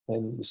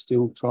 And you're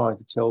still trying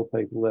to tell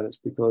people that it's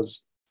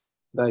because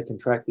they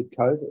contracted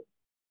COVID.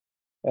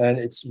 And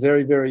it's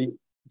very, very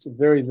it's a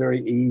very,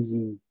 very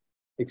easy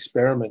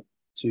experiment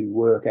to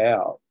work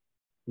out.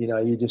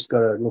 You just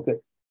got to look at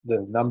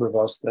the number of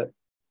us that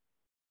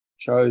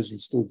chose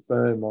and stood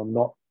firm on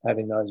not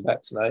having those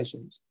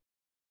vaccinations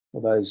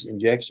or those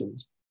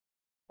injections.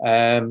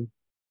 And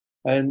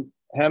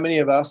how many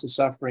of us are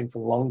suffering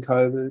from long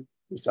COVID,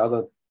 this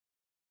other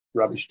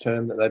rubbish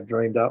term that they've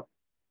dreamed up?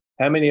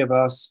 How many of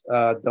us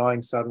are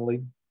dying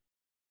suddenly?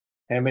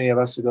 How many of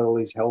us have got all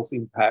these health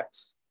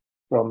impacts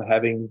from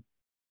having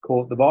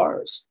caught the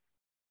virus?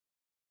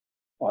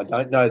 I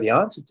don't know the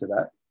answer to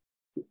that,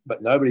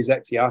 but nobody's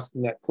actually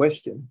asking that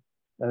question.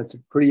 And it's a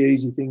pretty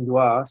easy thing to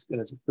ask,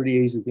 and it's a pretty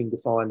easy thing to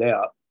find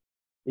out.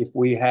 If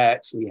we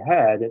actually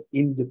had an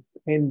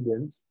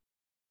independent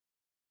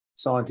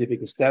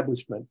scientific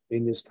establishment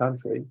in this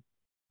country,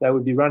 they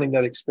would be running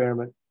that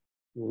experiment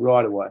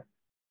right away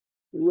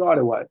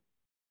to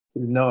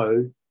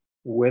know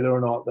whether or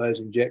not those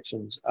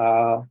injections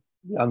are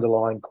the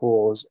underlying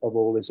cause of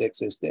all this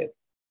excess death.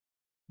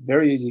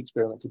 Very easy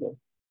experiment to do.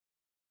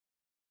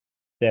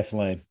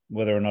 Definitely.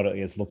 Whether or not it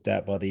gets looked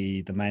at by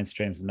the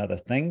mainstream is another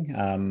thing.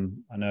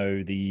 I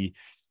know the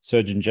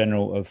Surgeon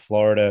General of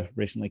Florida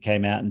recently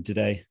came out and did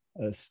a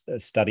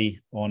study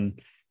on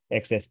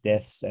excess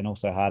deaths and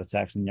also heart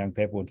attacks in young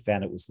people and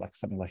found it was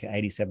something like an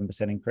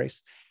 87%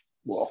 increase.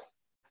 Wow.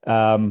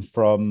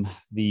 From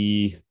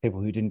the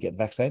people who didn't get the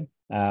vaccine.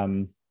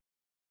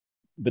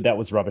 But that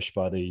was rubbish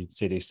by the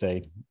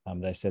CDC.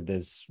 They said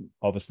there's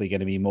obviously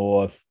going to be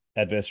more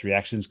adverse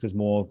reactions because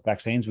more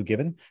vaccines were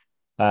given,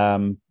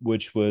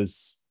 which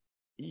was,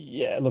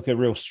 a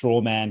real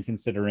straw man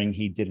considering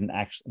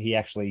he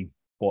actually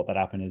brought that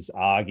up in his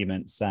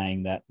argument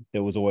saying that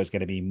there was always going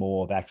to be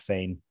more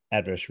vaccine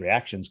adverse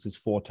reactions because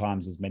 4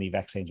 times as many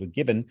vaccines were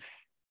given,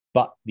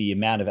 but the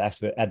amount of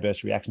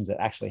adverse reactions that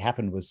actually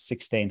happened was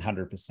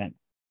 1,600%.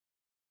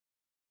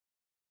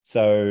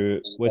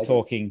 So we're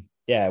talking,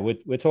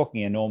 we're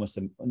talking enormous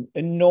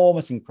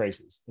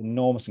increases.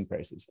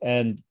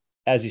 And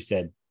as you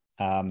said,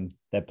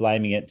 they're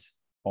blaming it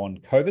on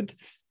COVID,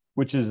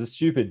 which is a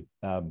stupid,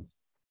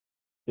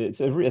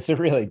 it's a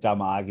really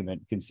dumb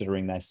argument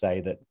considering they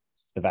say that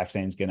the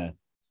vaccine is going to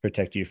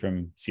protect you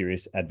from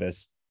serious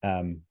adverse,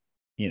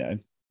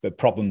 but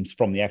problems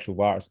from the actual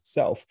virus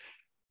itself.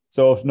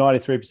 So if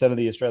 93% of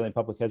the Australian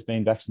public has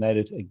been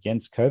vaccinated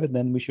against COVID,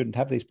 then we shouldn't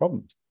have these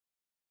problems.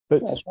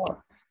 But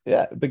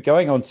but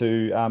going on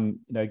to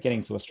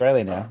getting to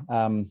Australia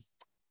now,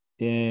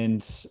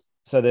 and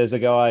so there's a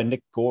guy,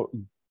 Nick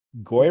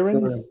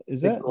Goyrin,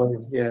 is that?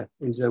 Yeah,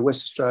 he's a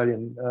West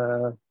Australian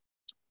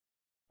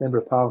member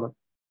of Parliament.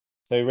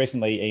 So he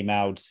recently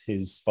emailed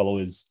his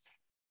followers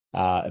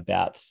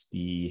about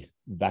the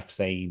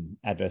vaccine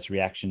adverse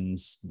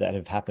reactions that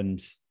have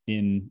happened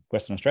in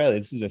Western Australia.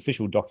 This is an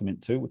official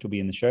document too, which will be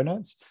in the show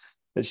notes.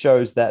 It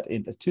shows that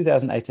in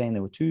 2018,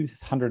 there were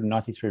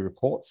 293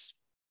 reports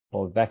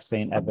of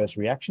vaccine adverse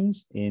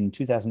reactions. In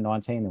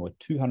 2019, there were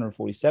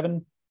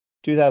 247.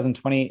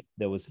 2020,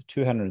 there was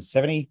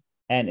 270.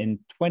 And in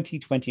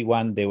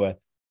 2021, there were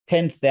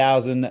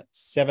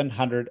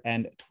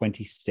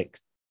 10,726.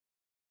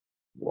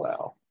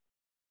 Wow.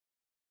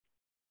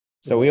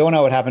 So we all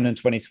know what happened in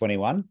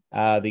 2021.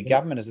 The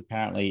government is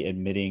apparently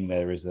admitting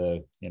there is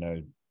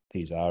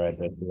these are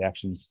adverse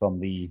reactions from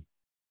the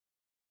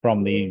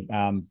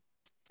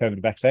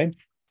COVID vaccine.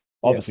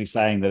 Obviously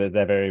saying that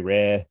they're very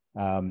rare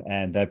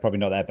and they're probably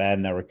not that bad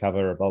and they'll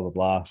recover, blah, blah,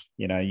 blah.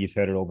 You've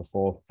heard it all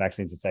before.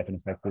 Vaccines are safe and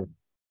effective,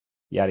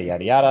 yada,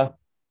 yada, yada.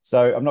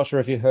 So I'm not sure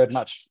if you heard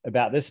much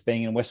about this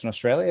being in Western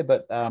Australia,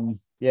 but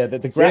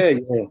the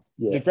graphs,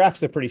 the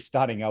graphs are pretty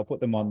stunning. I'll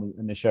put them on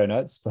in the show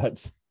notes,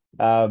 but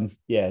it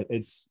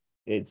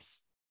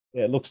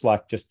looks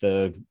like just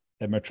a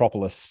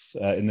metropolis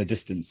in the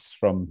distance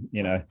from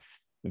a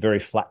very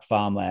flat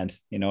farmland.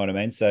 You know what I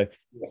mean? So,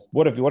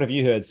 what have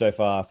you heard so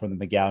far from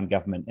the McGowan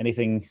government?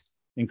 Anything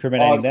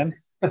incriminating them?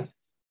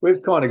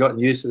 We've kind of gotten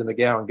used to the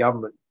McGowan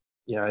government.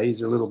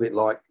 He's a little bit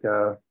like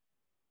trying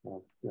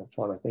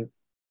to think.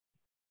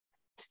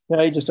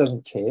 He just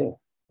doesn't care.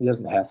 He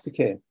doesn't have to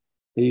care.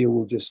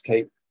 He'll just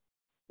stay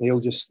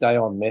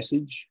on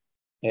message,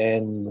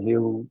 and he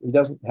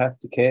doesn't have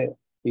to care.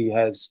 He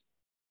has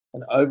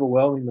an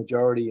overwhelming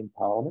majority in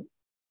Parliament,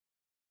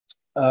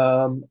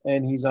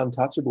 and he's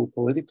untouchable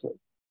politically,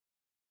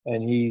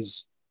 and he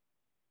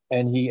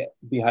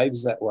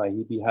behaves that way.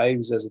 He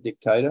behaves as a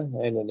dictator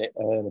and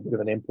a bit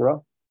of an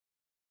emperor,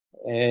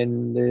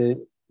 and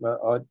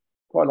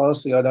quite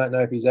honestly, I don't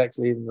know if he's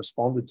actually even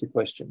responded to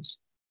questions.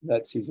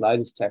 That's his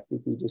latest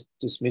tactic. He just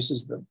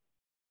dismisses them.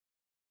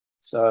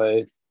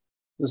 So,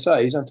 as I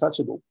say, he's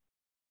untouchable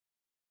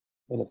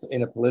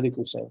in a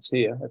political sense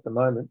here at the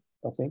moment,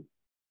 I think.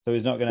 So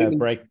he's not going to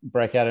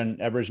break out an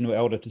Aboriginal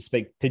elder to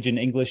speak pidgin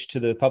English to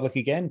the public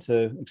again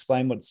to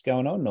explain what's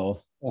going on,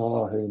 or?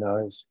 Oh, who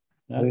knows?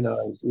 No? Who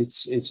knows?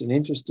 It's an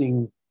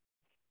interesting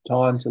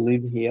time to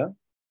live here.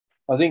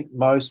 I think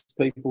most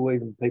people,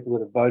 even people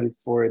that have voted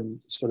for him,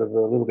 sort of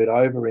are a little bit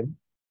over him.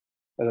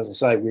 But as I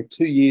say, we're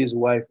 2 years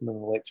away from an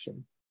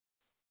election.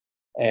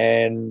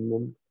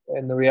 And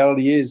and the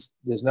reality is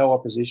there's no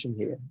opposition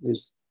here.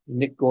 There's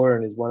Nick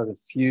Gorin is one of the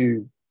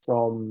few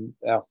from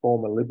our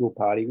former Liberal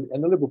Party,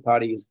 and the Liberal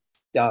Party is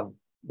done.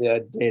 They are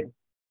dead.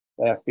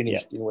 They are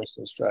finished in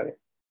Western Australia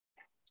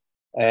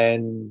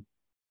and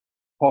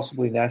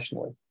possibly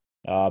nationally.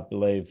 I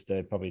believe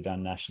they're probably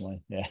done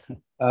nationally. Yeah.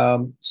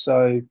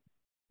 So,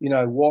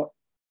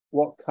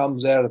 what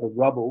comes out of the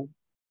rubble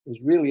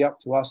is really up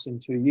to us in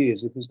 2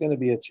 years. If there's going to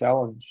be a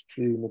challenge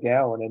to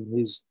McGowan and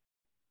his,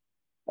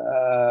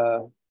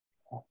 I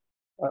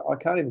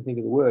can't even think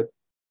of the word,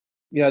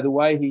 the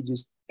way he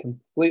just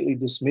completely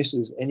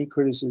dismisses any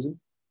criticism.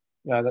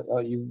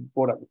 You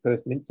brought up the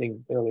Perth Mint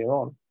thing earlier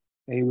on.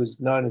 He was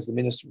known as the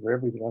Minister for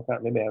everything. I can't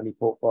remember how many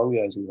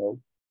portfolios he held.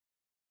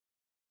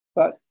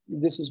 But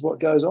this is what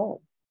goes on.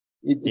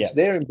 It's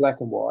there in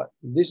black and white.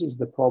 This is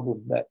the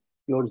problem that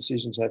your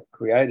decisions have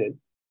created.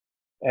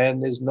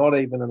 And there's not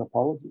even an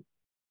apology,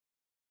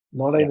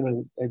 not even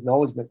an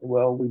acknowledgement,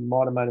 well, we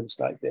might have made a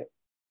mistake there.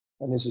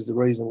 And this is the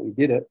reason we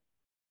did it.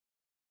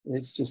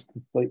 It's just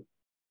complete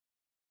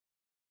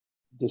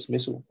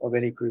dismissal of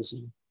any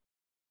criticism.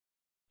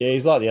 Yeah,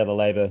 he's like the other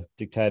Labor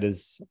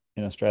dictators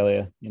in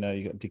Australia.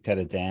 You got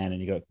Dictator Dan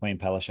and you got Queen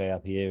Palaszczuk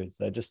up here.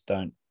 They just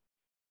don't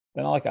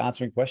like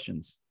answering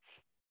questions.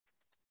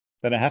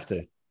 They don't have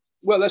to.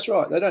 Well, that's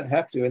right. They don't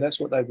have to, and that's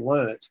what they've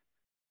learned.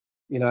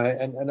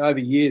 And over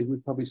years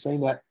we've probably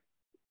seen that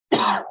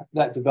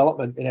that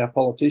development in our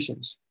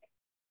politicians.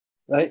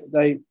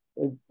 They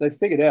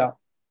figured out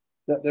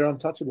that they're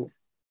untouchable.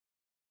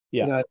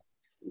 Yeah.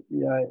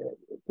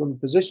 From the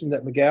position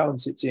that McGowan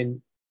sits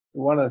in,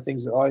 one of the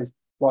things that I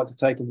like to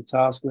take into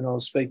task when I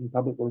was speaking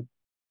publicly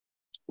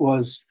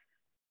was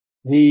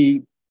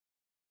he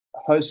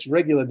hosts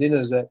regular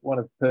dinners at one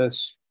of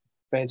Perth's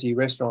fancy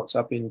restaurants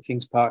up in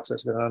Kings Park, so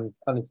it's got an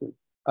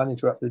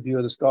uninterrupted view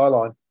of the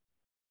skyline,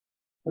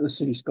 of the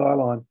city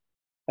skyline,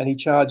 and he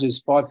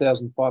charges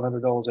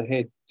 $5,500 a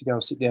head to go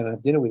and sit down and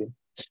have dinner with him.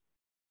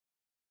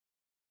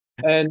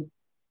 And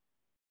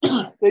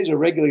these are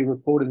regularly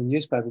reported in the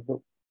newspaper, but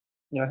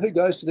who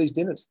goes to these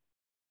dinners?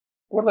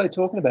 What are they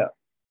talking about?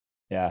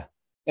 Yeah.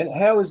 And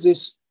how is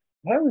this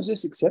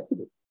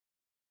acceptable?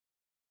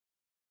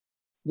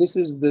 This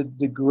is the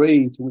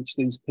degree to which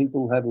these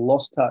people have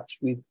lost touch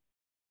with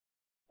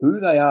who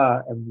they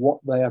are and what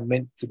they are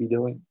meant to be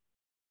doing.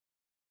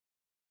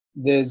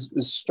 There's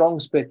strong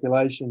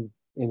speculation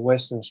in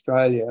Western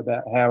Australia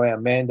about how our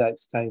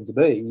mandates came to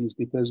be, is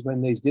because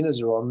when these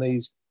dinners are on,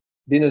 these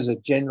dinners are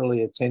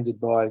generally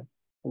attended by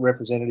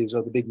representatives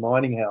of the big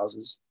mining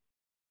houses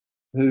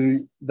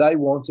who they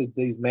wanted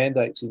these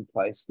mandates in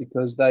place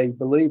because they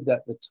believed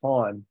at the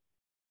time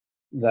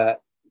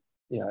that,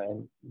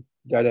 and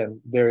go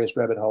down various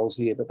rabbit holes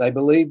here, but they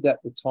believed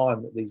at the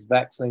time that these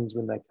vaccines,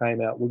 when they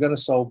came out, were going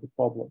to solve the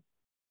problem,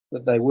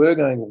 that they were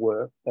going to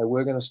work, they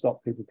were going to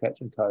stop people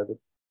catching COVID,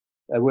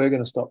 they were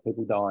going to stop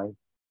people dying,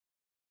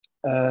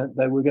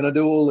 they were going to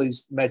do all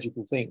these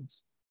magical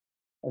things.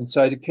 And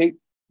so to keep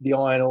the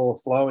iron ore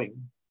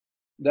flowing,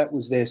 that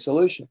was their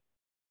solution,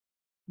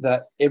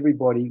 that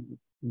everybody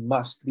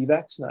must be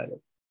vaccinated,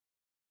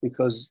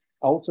 because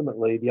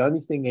ultimately the only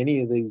thing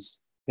any of these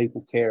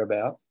people care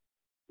about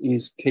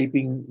is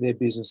keeping their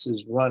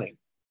businesses running.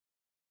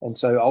 And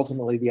so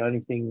ultimately the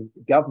only thing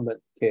the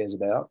government cares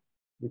about,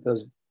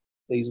 because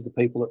these are the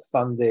people that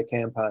fund their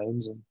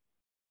campaigns and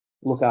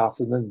look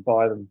after them and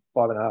buy them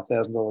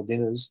 $5,500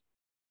 dinners,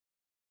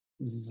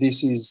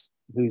 this is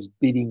whose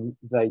bidding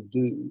they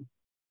do.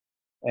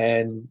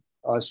 And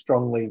I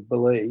strongly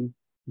believe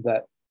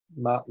that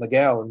Mark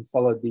McGowan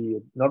followed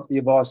not the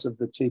advice of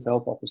the chief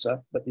health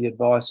officer, but the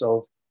advice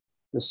of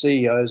the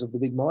CEOs of the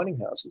big mining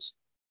houses.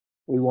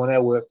 We want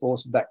our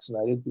workforce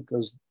vaccinated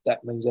because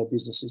that means our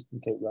businesses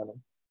can keep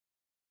running.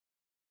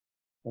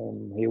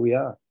 And here we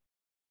are.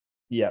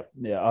 Yeah.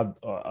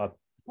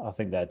 I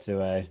think that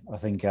too. I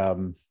think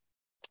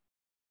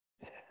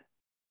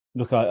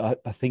look, I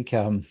think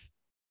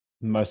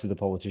most of the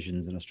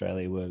politicians in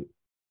Australia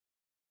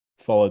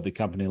followed the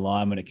company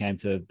line when it came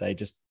to, they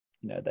just,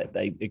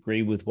 they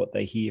agree with what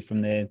they hear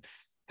from their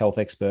health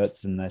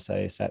experts, and they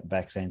say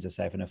vaccines are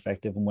safe and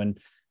effective. And when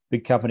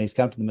big companies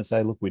come to them and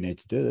say, look, we need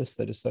to do this,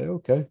 they just say,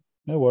 okay,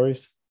 no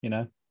worries,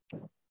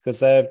 because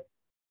they're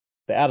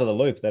out of the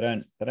loop. They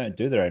don't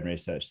do their own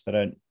research. They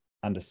don't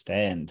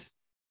understand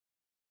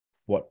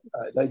what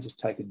they just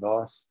take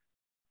advice.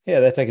 Yeah,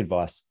 they take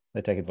advice.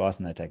 They take advice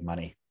and they take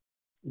money.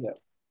 Yeah.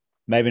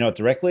 Maybe not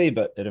directly,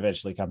 but it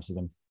eventually comes to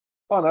them.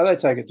 Oh, no, they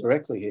take it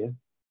directly here.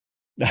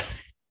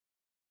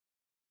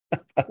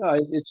 No,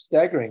 it's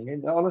staggering.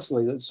 And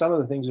honestly, some of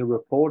the things are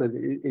reported.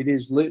 It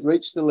has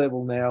reached the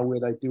level now where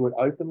they do it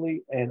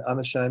openly and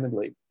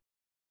unashamedly.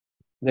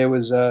 There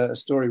was a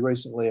story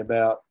recently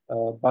about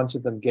a bunch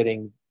of them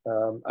getting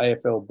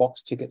AFL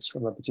box tickets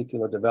from a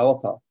particular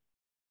developer.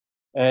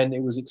 And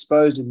it was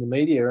exposed in the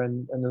media,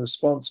 and the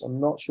response, I'm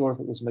not sure if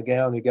it was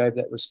McGowan who gave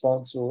that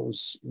response or it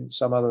was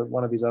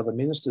one of his other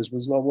ministers,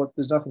 was like,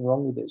 there's nothing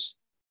wrong with this.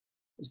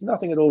 There's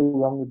nothing at all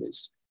wrong with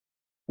this.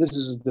 This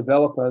is a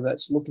developer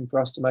that's looking for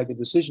us to make a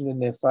decision in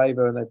their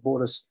favour, and they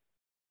bought us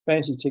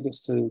fancy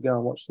tickets to go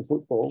and watch the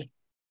football,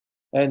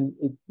 and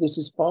this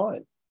is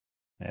fine.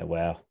 Yeah,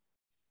 wow.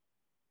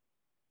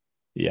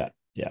 Yeah.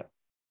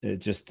 It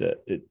just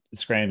it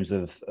screams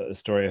of a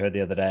story I heard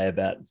the other day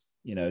about,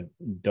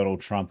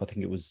 Donald Trump. I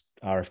think it was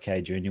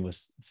RFK Jr.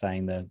 was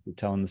telling the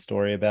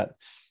story about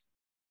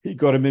he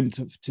got him in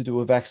to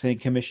do a vaccine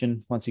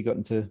commission once he got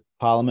into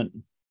Parliament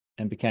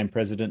and became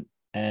president,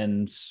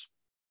 and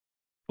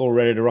all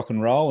ready to rock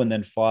and roll. And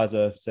then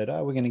Pfizer said,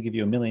 "Oh, we're going to give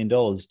you $1 million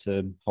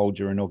to hold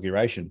your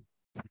inauguration."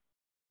 Yeah.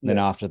 Then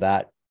after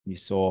that, you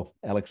saw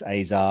Alex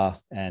Azar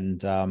and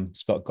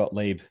Scott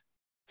Gottlieb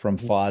from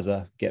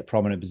Pfizer get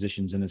prominent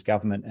positions in his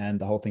government, and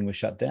the whole thing was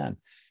shut down.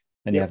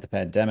 Then you have the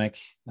pandemic,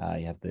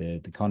 you have the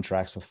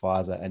contracts for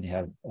Pfizer, and you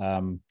have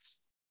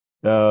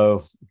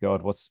oh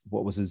God,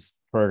 what was his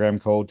program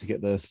called to get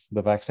the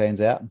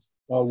vaccines out?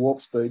 Oh,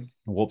 Warp Speed.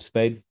 Warp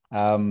Speed.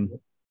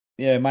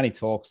 Money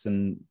talks,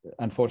 and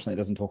unfortunately, it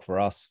doesn't talk for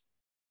us.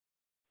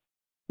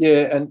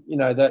 Yeah, and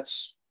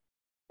it's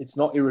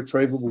not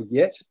irretrievable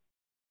yet,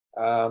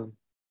 but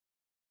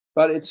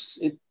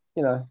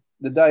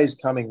the day is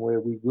coming where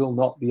we will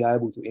not be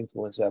able to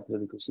influence our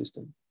political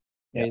system.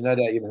 Yeah. And no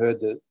doubt you've heard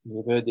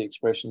the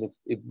expression,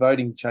 if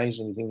voting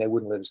changed anything, they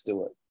wouldn't let us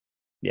do it.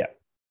 Yeah.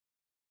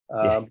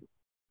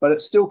 But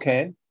it still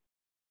can.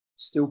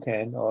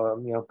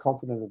 I'm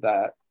confident of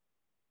that.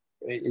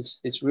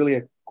 It's really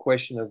a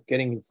question of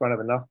getting in front of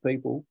enough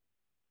people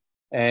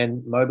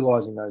and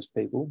mobilizing those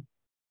people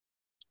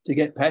to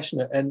get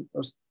passionate. And I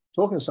was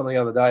talking to someone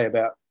the other day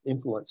about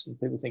influence, and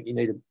people think you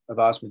need a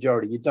vast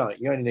majority. You don't.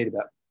 You only need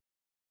about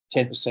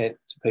 10%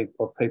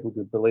 of people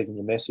to believe in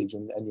your message,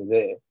 and you're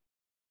there,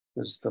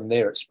 because from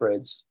there it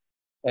spreads.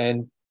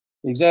 And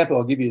the example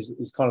I'll give you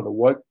is kind of the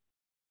woke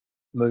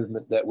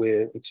movement that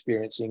we're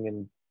experiencing,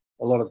 and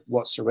a lot of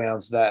what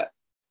surrounds that.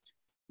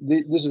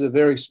 This is a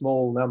very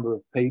small number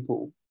of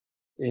people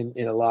in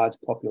a large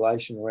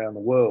population around the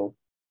world,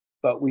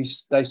 but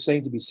they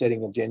seem to be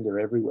setting agenda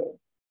everywhere.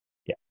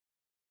 Yeah.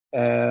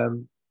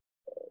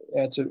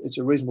 It's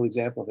a reasonable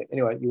example, I think.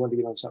 Anyway, you want to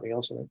get on something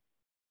else, I think?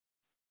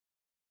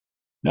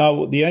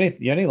 No, the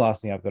only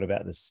last thing I've got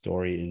about this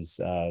story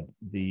is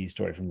the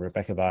story from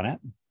Rebecca Barnett,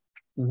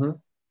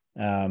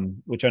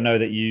 which I know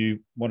that you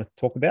want to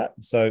talk about.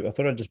 So I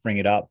thought I'd just bring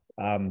it up.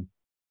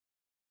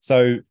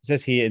 So it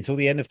says here, until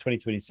the end of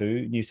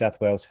 2022, New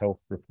South Wales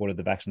Health reported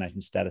the vaccination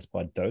status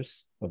by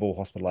dose of all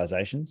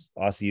hospitalizations,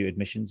 ICU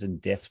admissions,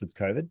 and deaths with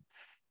COVID.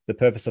 The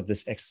purpose of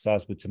this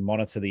exercise was to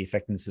monitor the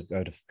effectiveness of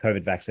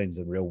COVID vaccines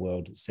in the real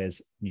world,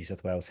 says New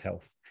South Wales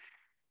Health.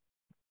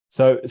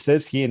 So it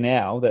says here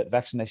now that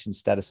vaccination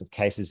status of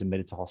cases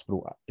admitted to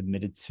ICU,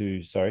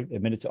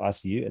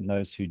 and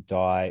those who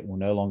die will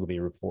no longer be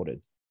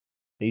reported.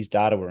 These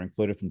data were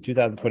included from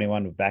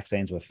 2021 when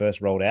vaccines were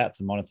first rolled out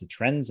to monitor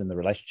trends in the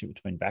relationship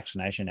between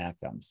vaccination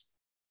outcomes.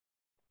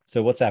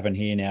 So what's happened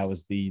here now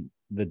is the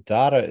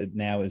data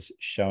now is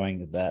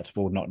showing that,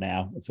 well, not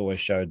now, it's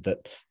always showed that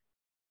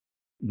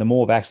the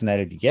more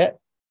vaccinated you get,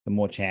 the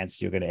more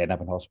chance you're going to end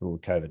up in hospital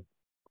with COVID.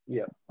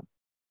 Yeah.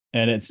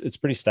 And it's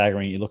pretty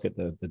staggering. You look at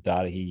the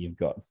data here, you've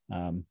got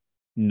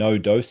no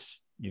dose,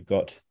 you've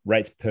got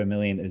rates per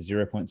million is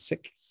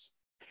 0.6.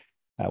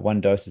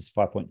 One dose is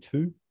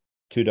 5.2.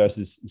 2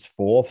 doses is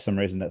 4. For some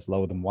reason, that's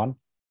lower than 1.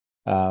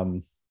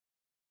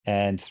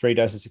 And 3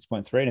 doses,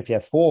 6.3. And if you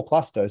have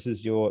 4+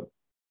 doses, you're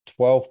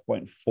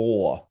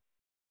 12.4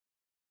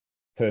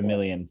 per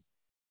million.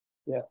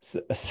 Yeah.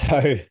 So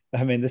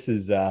I mean, this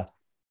is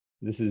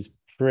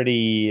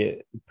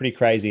pretty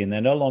crazy, and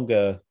they're no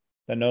longer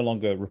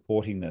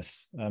reporting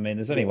this. I mean,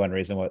 there's only one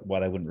reason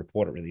why they wouldn't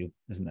report it, really,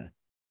 isn't there?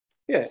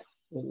 Yeah,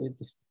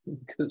 because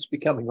it's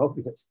becoming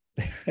obvious.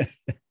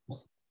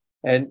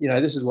 And,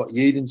 this is what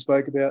Yeadon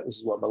spoke about. This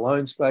is what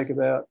Malone spoke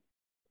about.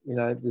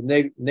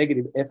 The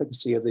negative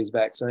efficacy of these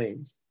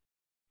vaccines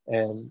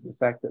and the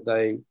fact that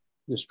they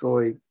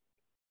destroy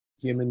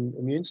human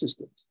immune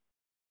systems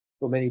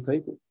for many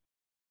people.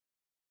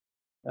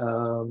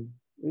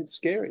 It's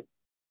scary.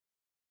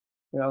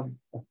 I don't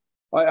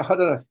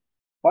know.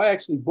 I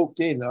actually booked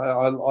in.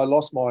 I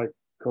lost my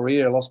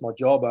career, I lost my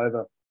job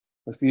over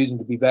refusing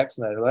to be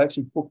vaccinated. I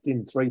actually booked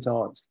in 3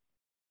 times.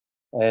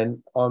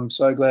 And I'm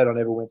so glad I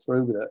never went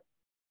through with it.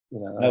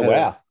 Oh,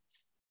 wow.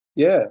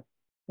 Yeah.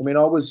 I mean,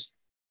 I was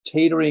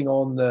teetering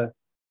on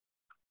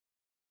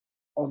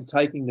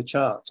taking the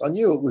chance. I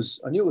knew it was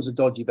a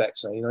dodgy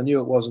vaccine. I knew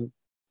it wasn't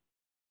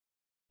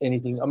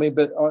anything. I mean,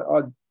 but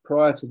I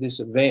prior to this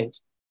event,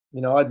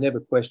 I'd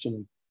never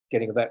questioned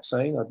getting a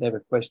vaccine. I'd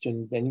never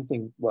questioned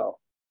anything, well,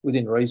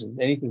 within reason.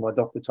 Anything my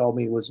doctor told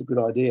me was a good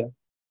idea.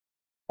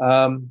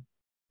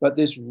 But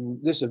this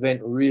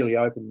event really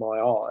opened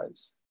my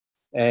eyes.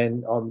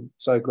 And I'm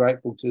so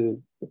grateful to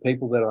the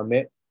people that I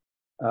met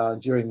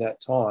during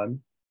that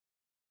time,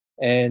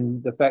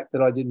 and the fact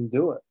that I didn't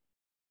do it,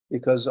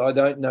 because I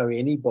don't know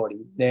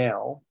anybody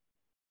now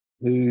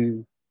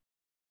who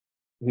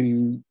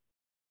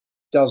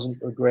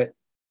doesn't regret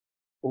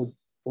or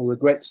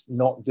regrets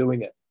not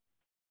doing it.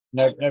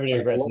 No, nobody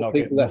regrets not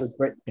getting.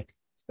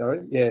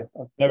 Sorry, yeah.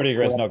 Nobody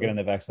regrets not getting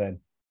the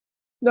vaccine.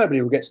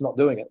 Nobody regrets not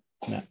doing it.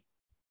 No.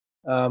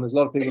 There's a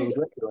lot of people who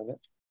regret doing it.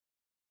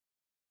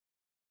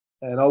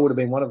 And I would have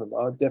been one of them.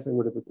 I definitely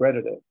would have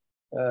regretted it.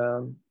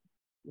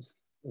 It's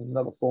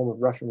another form of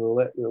Russian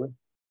roulette, really.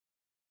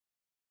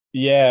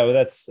 Yeah, well,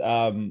 that's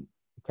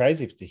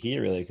crazy to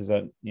hear, really, because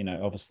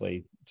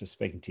obviously, just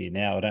speaking to you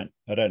now,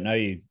 I don't know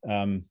you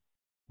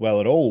well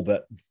at all,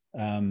 but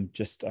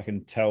just I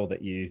can tell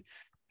that you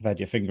have had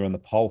your finger on the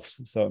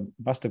pulse. So it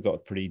must have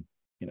got pretty,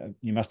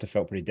 you must have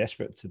felt pretty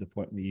desperate to the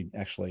point where you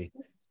actually,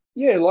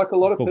 yeah, like a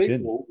lot of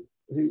people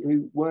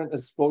who weren't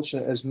as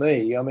fortunate as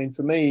me. I mean,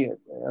 for me,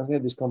 I've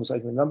had this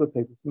conversation with a number of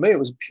people. For me, it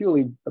was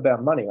purely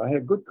about money. I had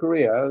a good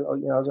career. I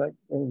was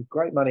making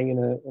great money in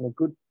a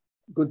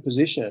good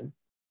position,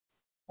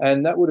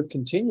 and that would have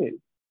continued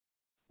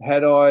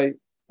had I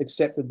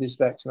accepted this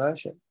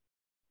vaccination.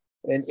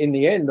 And in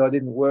the end, I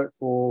didn't work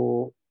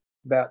for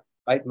about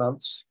 8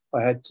 months.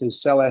 I had to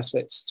sell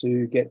assets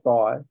to get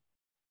by,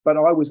 but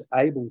I was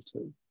able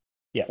to.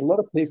 Yeah. A lot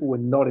of people were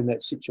not in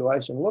that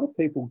situation. A lot of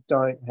people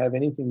don't have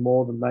anything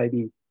more than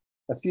maybe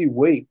a few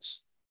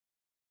weeks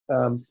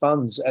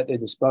funds at their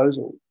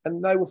disposal,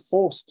 and they were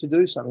forced to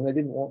do something they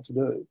didn't want to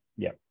do.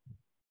 Yeah.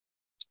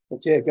 But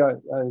yeah, go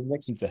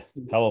next. It's a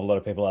hell of a lot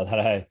of people like that.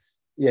 Hey,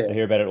 yeah, I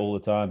hear about it all the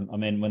time. I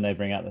mean, when they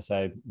bring out, they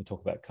say, we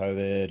talk about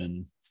COVID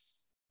and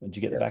did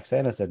you get the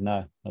vaccine? I said,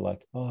 no. They're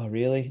like, oh,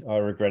 really? I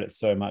regret it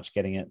so much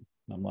getting it.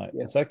 And I'm like,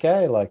 it's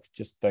okay. Like,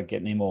 just don't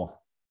get any more.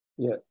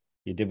 Yeah.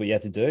 You did what you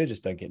had to do.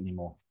 Just don't get any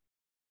more.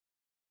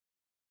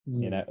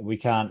 We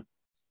can't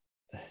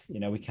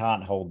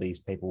hold these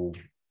people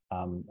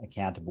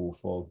accountable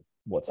for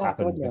what's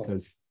happened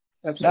because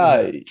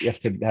absolutely. You have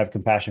to have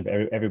compassion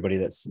for everybody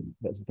that's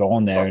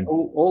gone there. And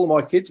all of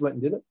my kids went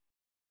and did it.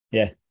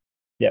 Yeah.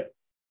 Yep.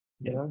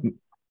 Yeah.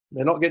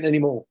 They're not getting any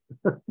more.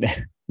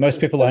 Most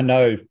people I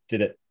know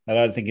did it. I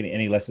don't think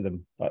any less of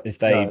them. If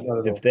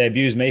they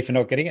abuse me for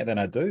not getting it, then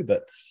I do.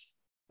 But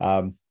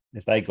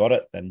if they got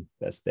it, then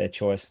that's their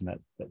choice, and that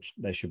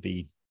they should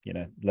be,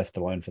 left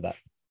alone for that.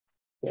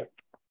 Yeah.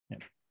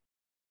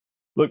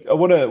 Look, I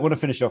want to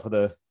finish off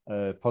with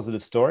a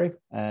positive story,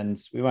 and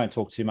we won't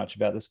talk too much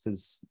about this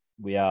because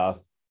we are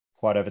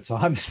quite over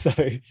time. So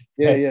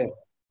yeah.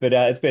 But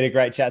it's been a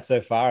great chat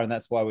so far, and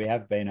that's why we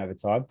have been over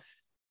time.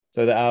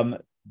 So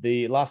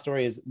the last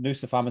story is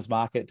Noosa Farmers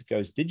Market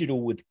goes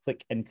digital with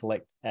click and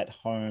collect at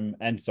home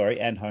and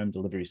home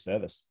delivery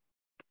service.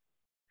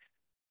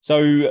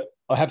 So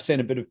I have seen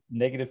a bit of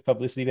negative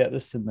publicity about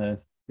this in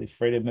the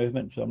freedom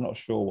movement. So I'm not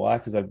sure why,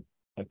 because I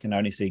can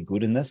only see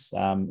good in this.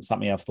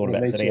 Something I've thought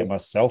about setting up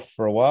myself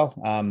for a while.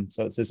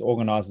 So it says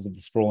organisers of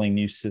the sprawling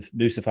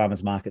Noosa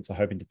Farmers Markets are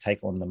hoping to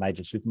take on the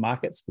major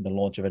supermarkets with the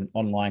launch of an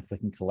online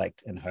click and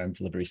collect and home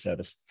delivery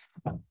service.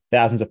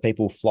 Thousands of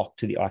people flock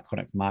to the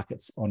iconic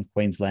markets on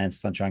Queensland's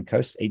Sunshine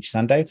Coast each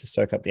Sunday to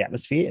soak up the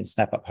atmosphere and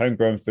snap up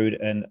homegrown food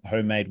and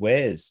homemade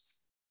wares.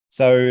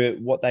 So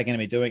what they're going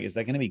to be doing is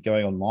they're going to be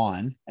going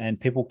online, and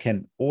people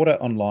can order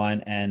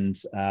online and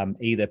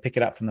either pick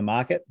it up from the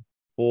market,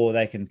 or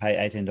they can pay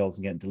 $18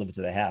 and get it delivered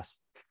to their house.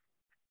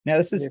 Now,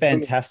 this is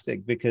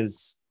fantastic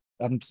because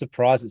I'm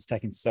surprised it's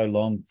taken so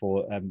long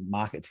for a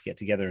market to get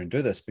together and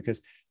do this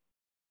because,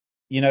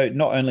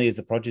 not only is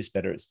the produce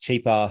better, it's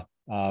cheaper,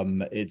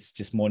 it's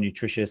just more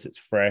nutritious, it's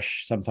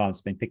fresh, sometimes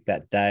it's been picked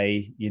that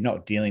day. You're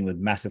not dealing with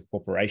massive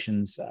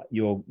corporations.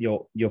 You're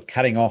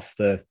cutting off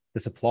the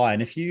supply.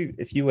 And if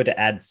you were to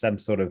add some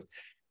sort of,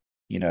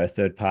 a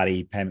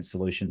third-party payment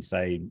solution,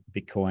 say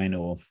Bitcoin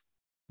or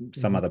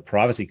some other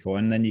privacy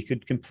coin, then you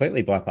could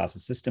completely bypass the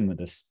system with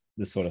this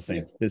sort of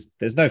thing. Yeah.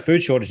 There's no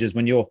food shortages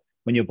when you're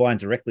buying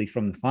directly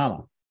from the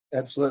farmer.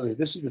 Absolutely,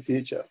 this is the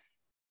future.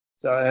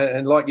 So,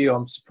 and like you,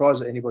 I'm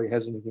surprised that anybody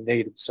has anything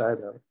negative to say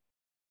about it.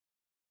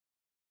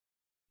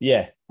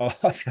 Yeah,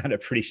 I found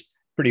it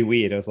pretty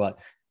weird. I was like,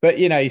 but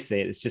you see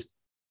it. It's just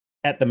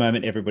at the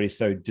moment everybody's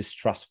so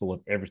distrustful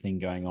of everything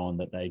going on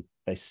that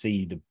they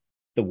see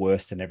the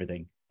worst in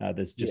everything.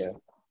 There's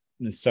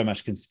so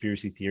much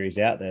conspiracy theories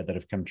out there that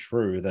have come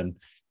true, then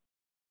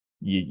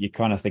you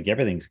kind of think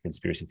everything's a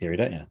conspiracy theory,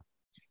 don't you?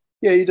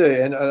 Yeah, you do.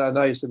 And I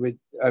know you said we're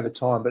over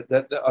time,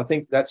 but I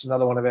think that's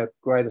another one of our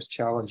greatest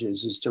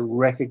challenges is to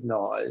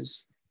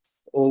recognize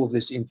all of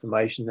this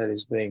information that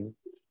is being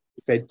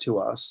fed to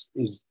us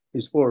is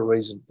for a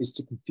reason, is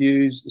to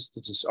confuse, is to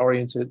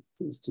disorient it,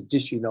 is to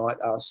disunite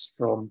us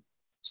from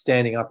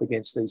standing up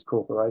against these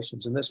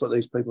corporations. And that's what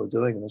these people are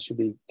doing, and they should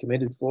be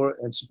commended for it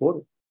and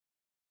supported.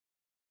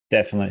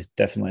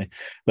 Definitely.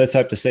 Let's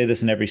hope to see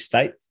this in every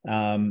state.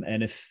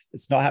 And if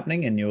it's not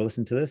happening and you're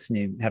listening to this and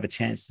you have a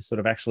chance to sort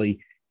of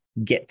actually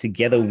get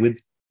together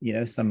with,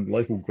 some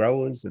local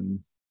growers and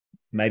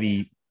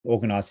maybe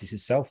organise this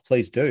yourself,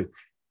 please do.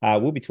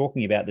 We'll be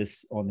talking about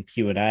this on the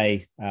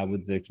Q&A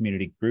with the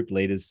community group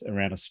leaders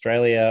around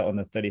Australia on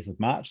the 30th of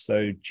March.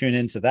 So tune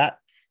into that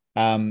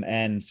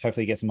and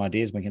hopefully get some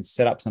ideas. We can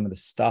set up some of the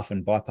stuff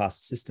and bypass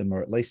the system,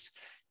 or at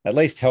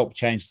least help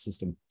change the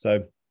system.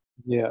 So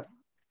yeah.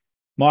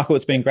 Michael,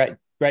 it's been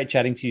great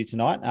chatting to you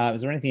tonight.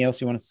 Is there anything else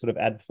you want to sort of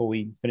add before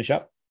we finish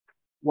up?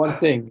 One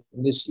thing,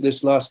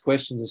 this last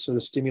question has sort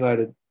of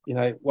stimulated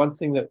one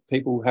thing that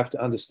people have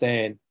to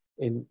understand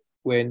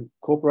when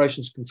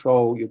corporations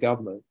control your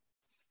government,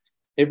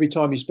 every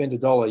time you spend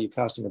 $1, you're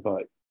casting a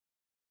vote.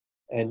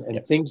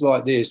 And things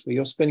like this, where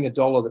you're spending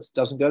 $1 that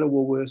doesn't go to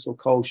Woolworths or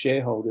Coles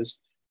shareholders,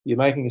 you're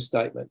making a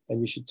statement,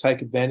 and you should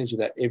take advantage of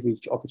that every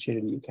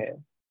opportunity you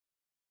can.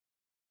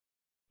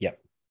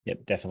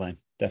 Yep, definitely.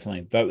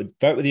 Vote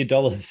with your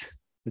dollars.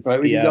 It's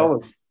vote with your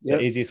dollars. It's the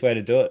easiest way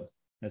to do it.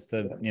 It's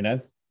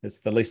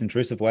it's the least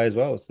intrusive way as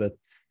well.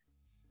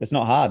 It's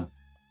not hard.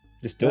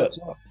 Just do it.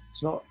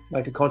 It's not.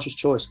 Make a conscious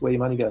choice where your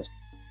money goes.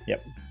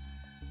 Yep.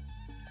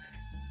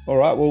 All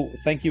right. Well,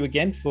 thank you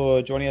again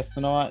for joining us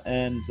tonight,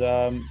 and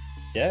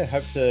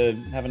hope to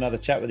have another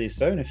chat with you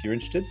soon if you're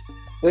interested.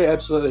 Yeah,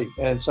 absolutely.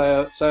 And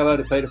say hello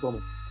to Peter for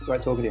me.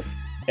 Great talking to you.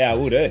 Yeah, I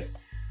will do.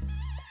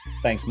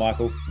 Thanks,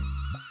 Michael.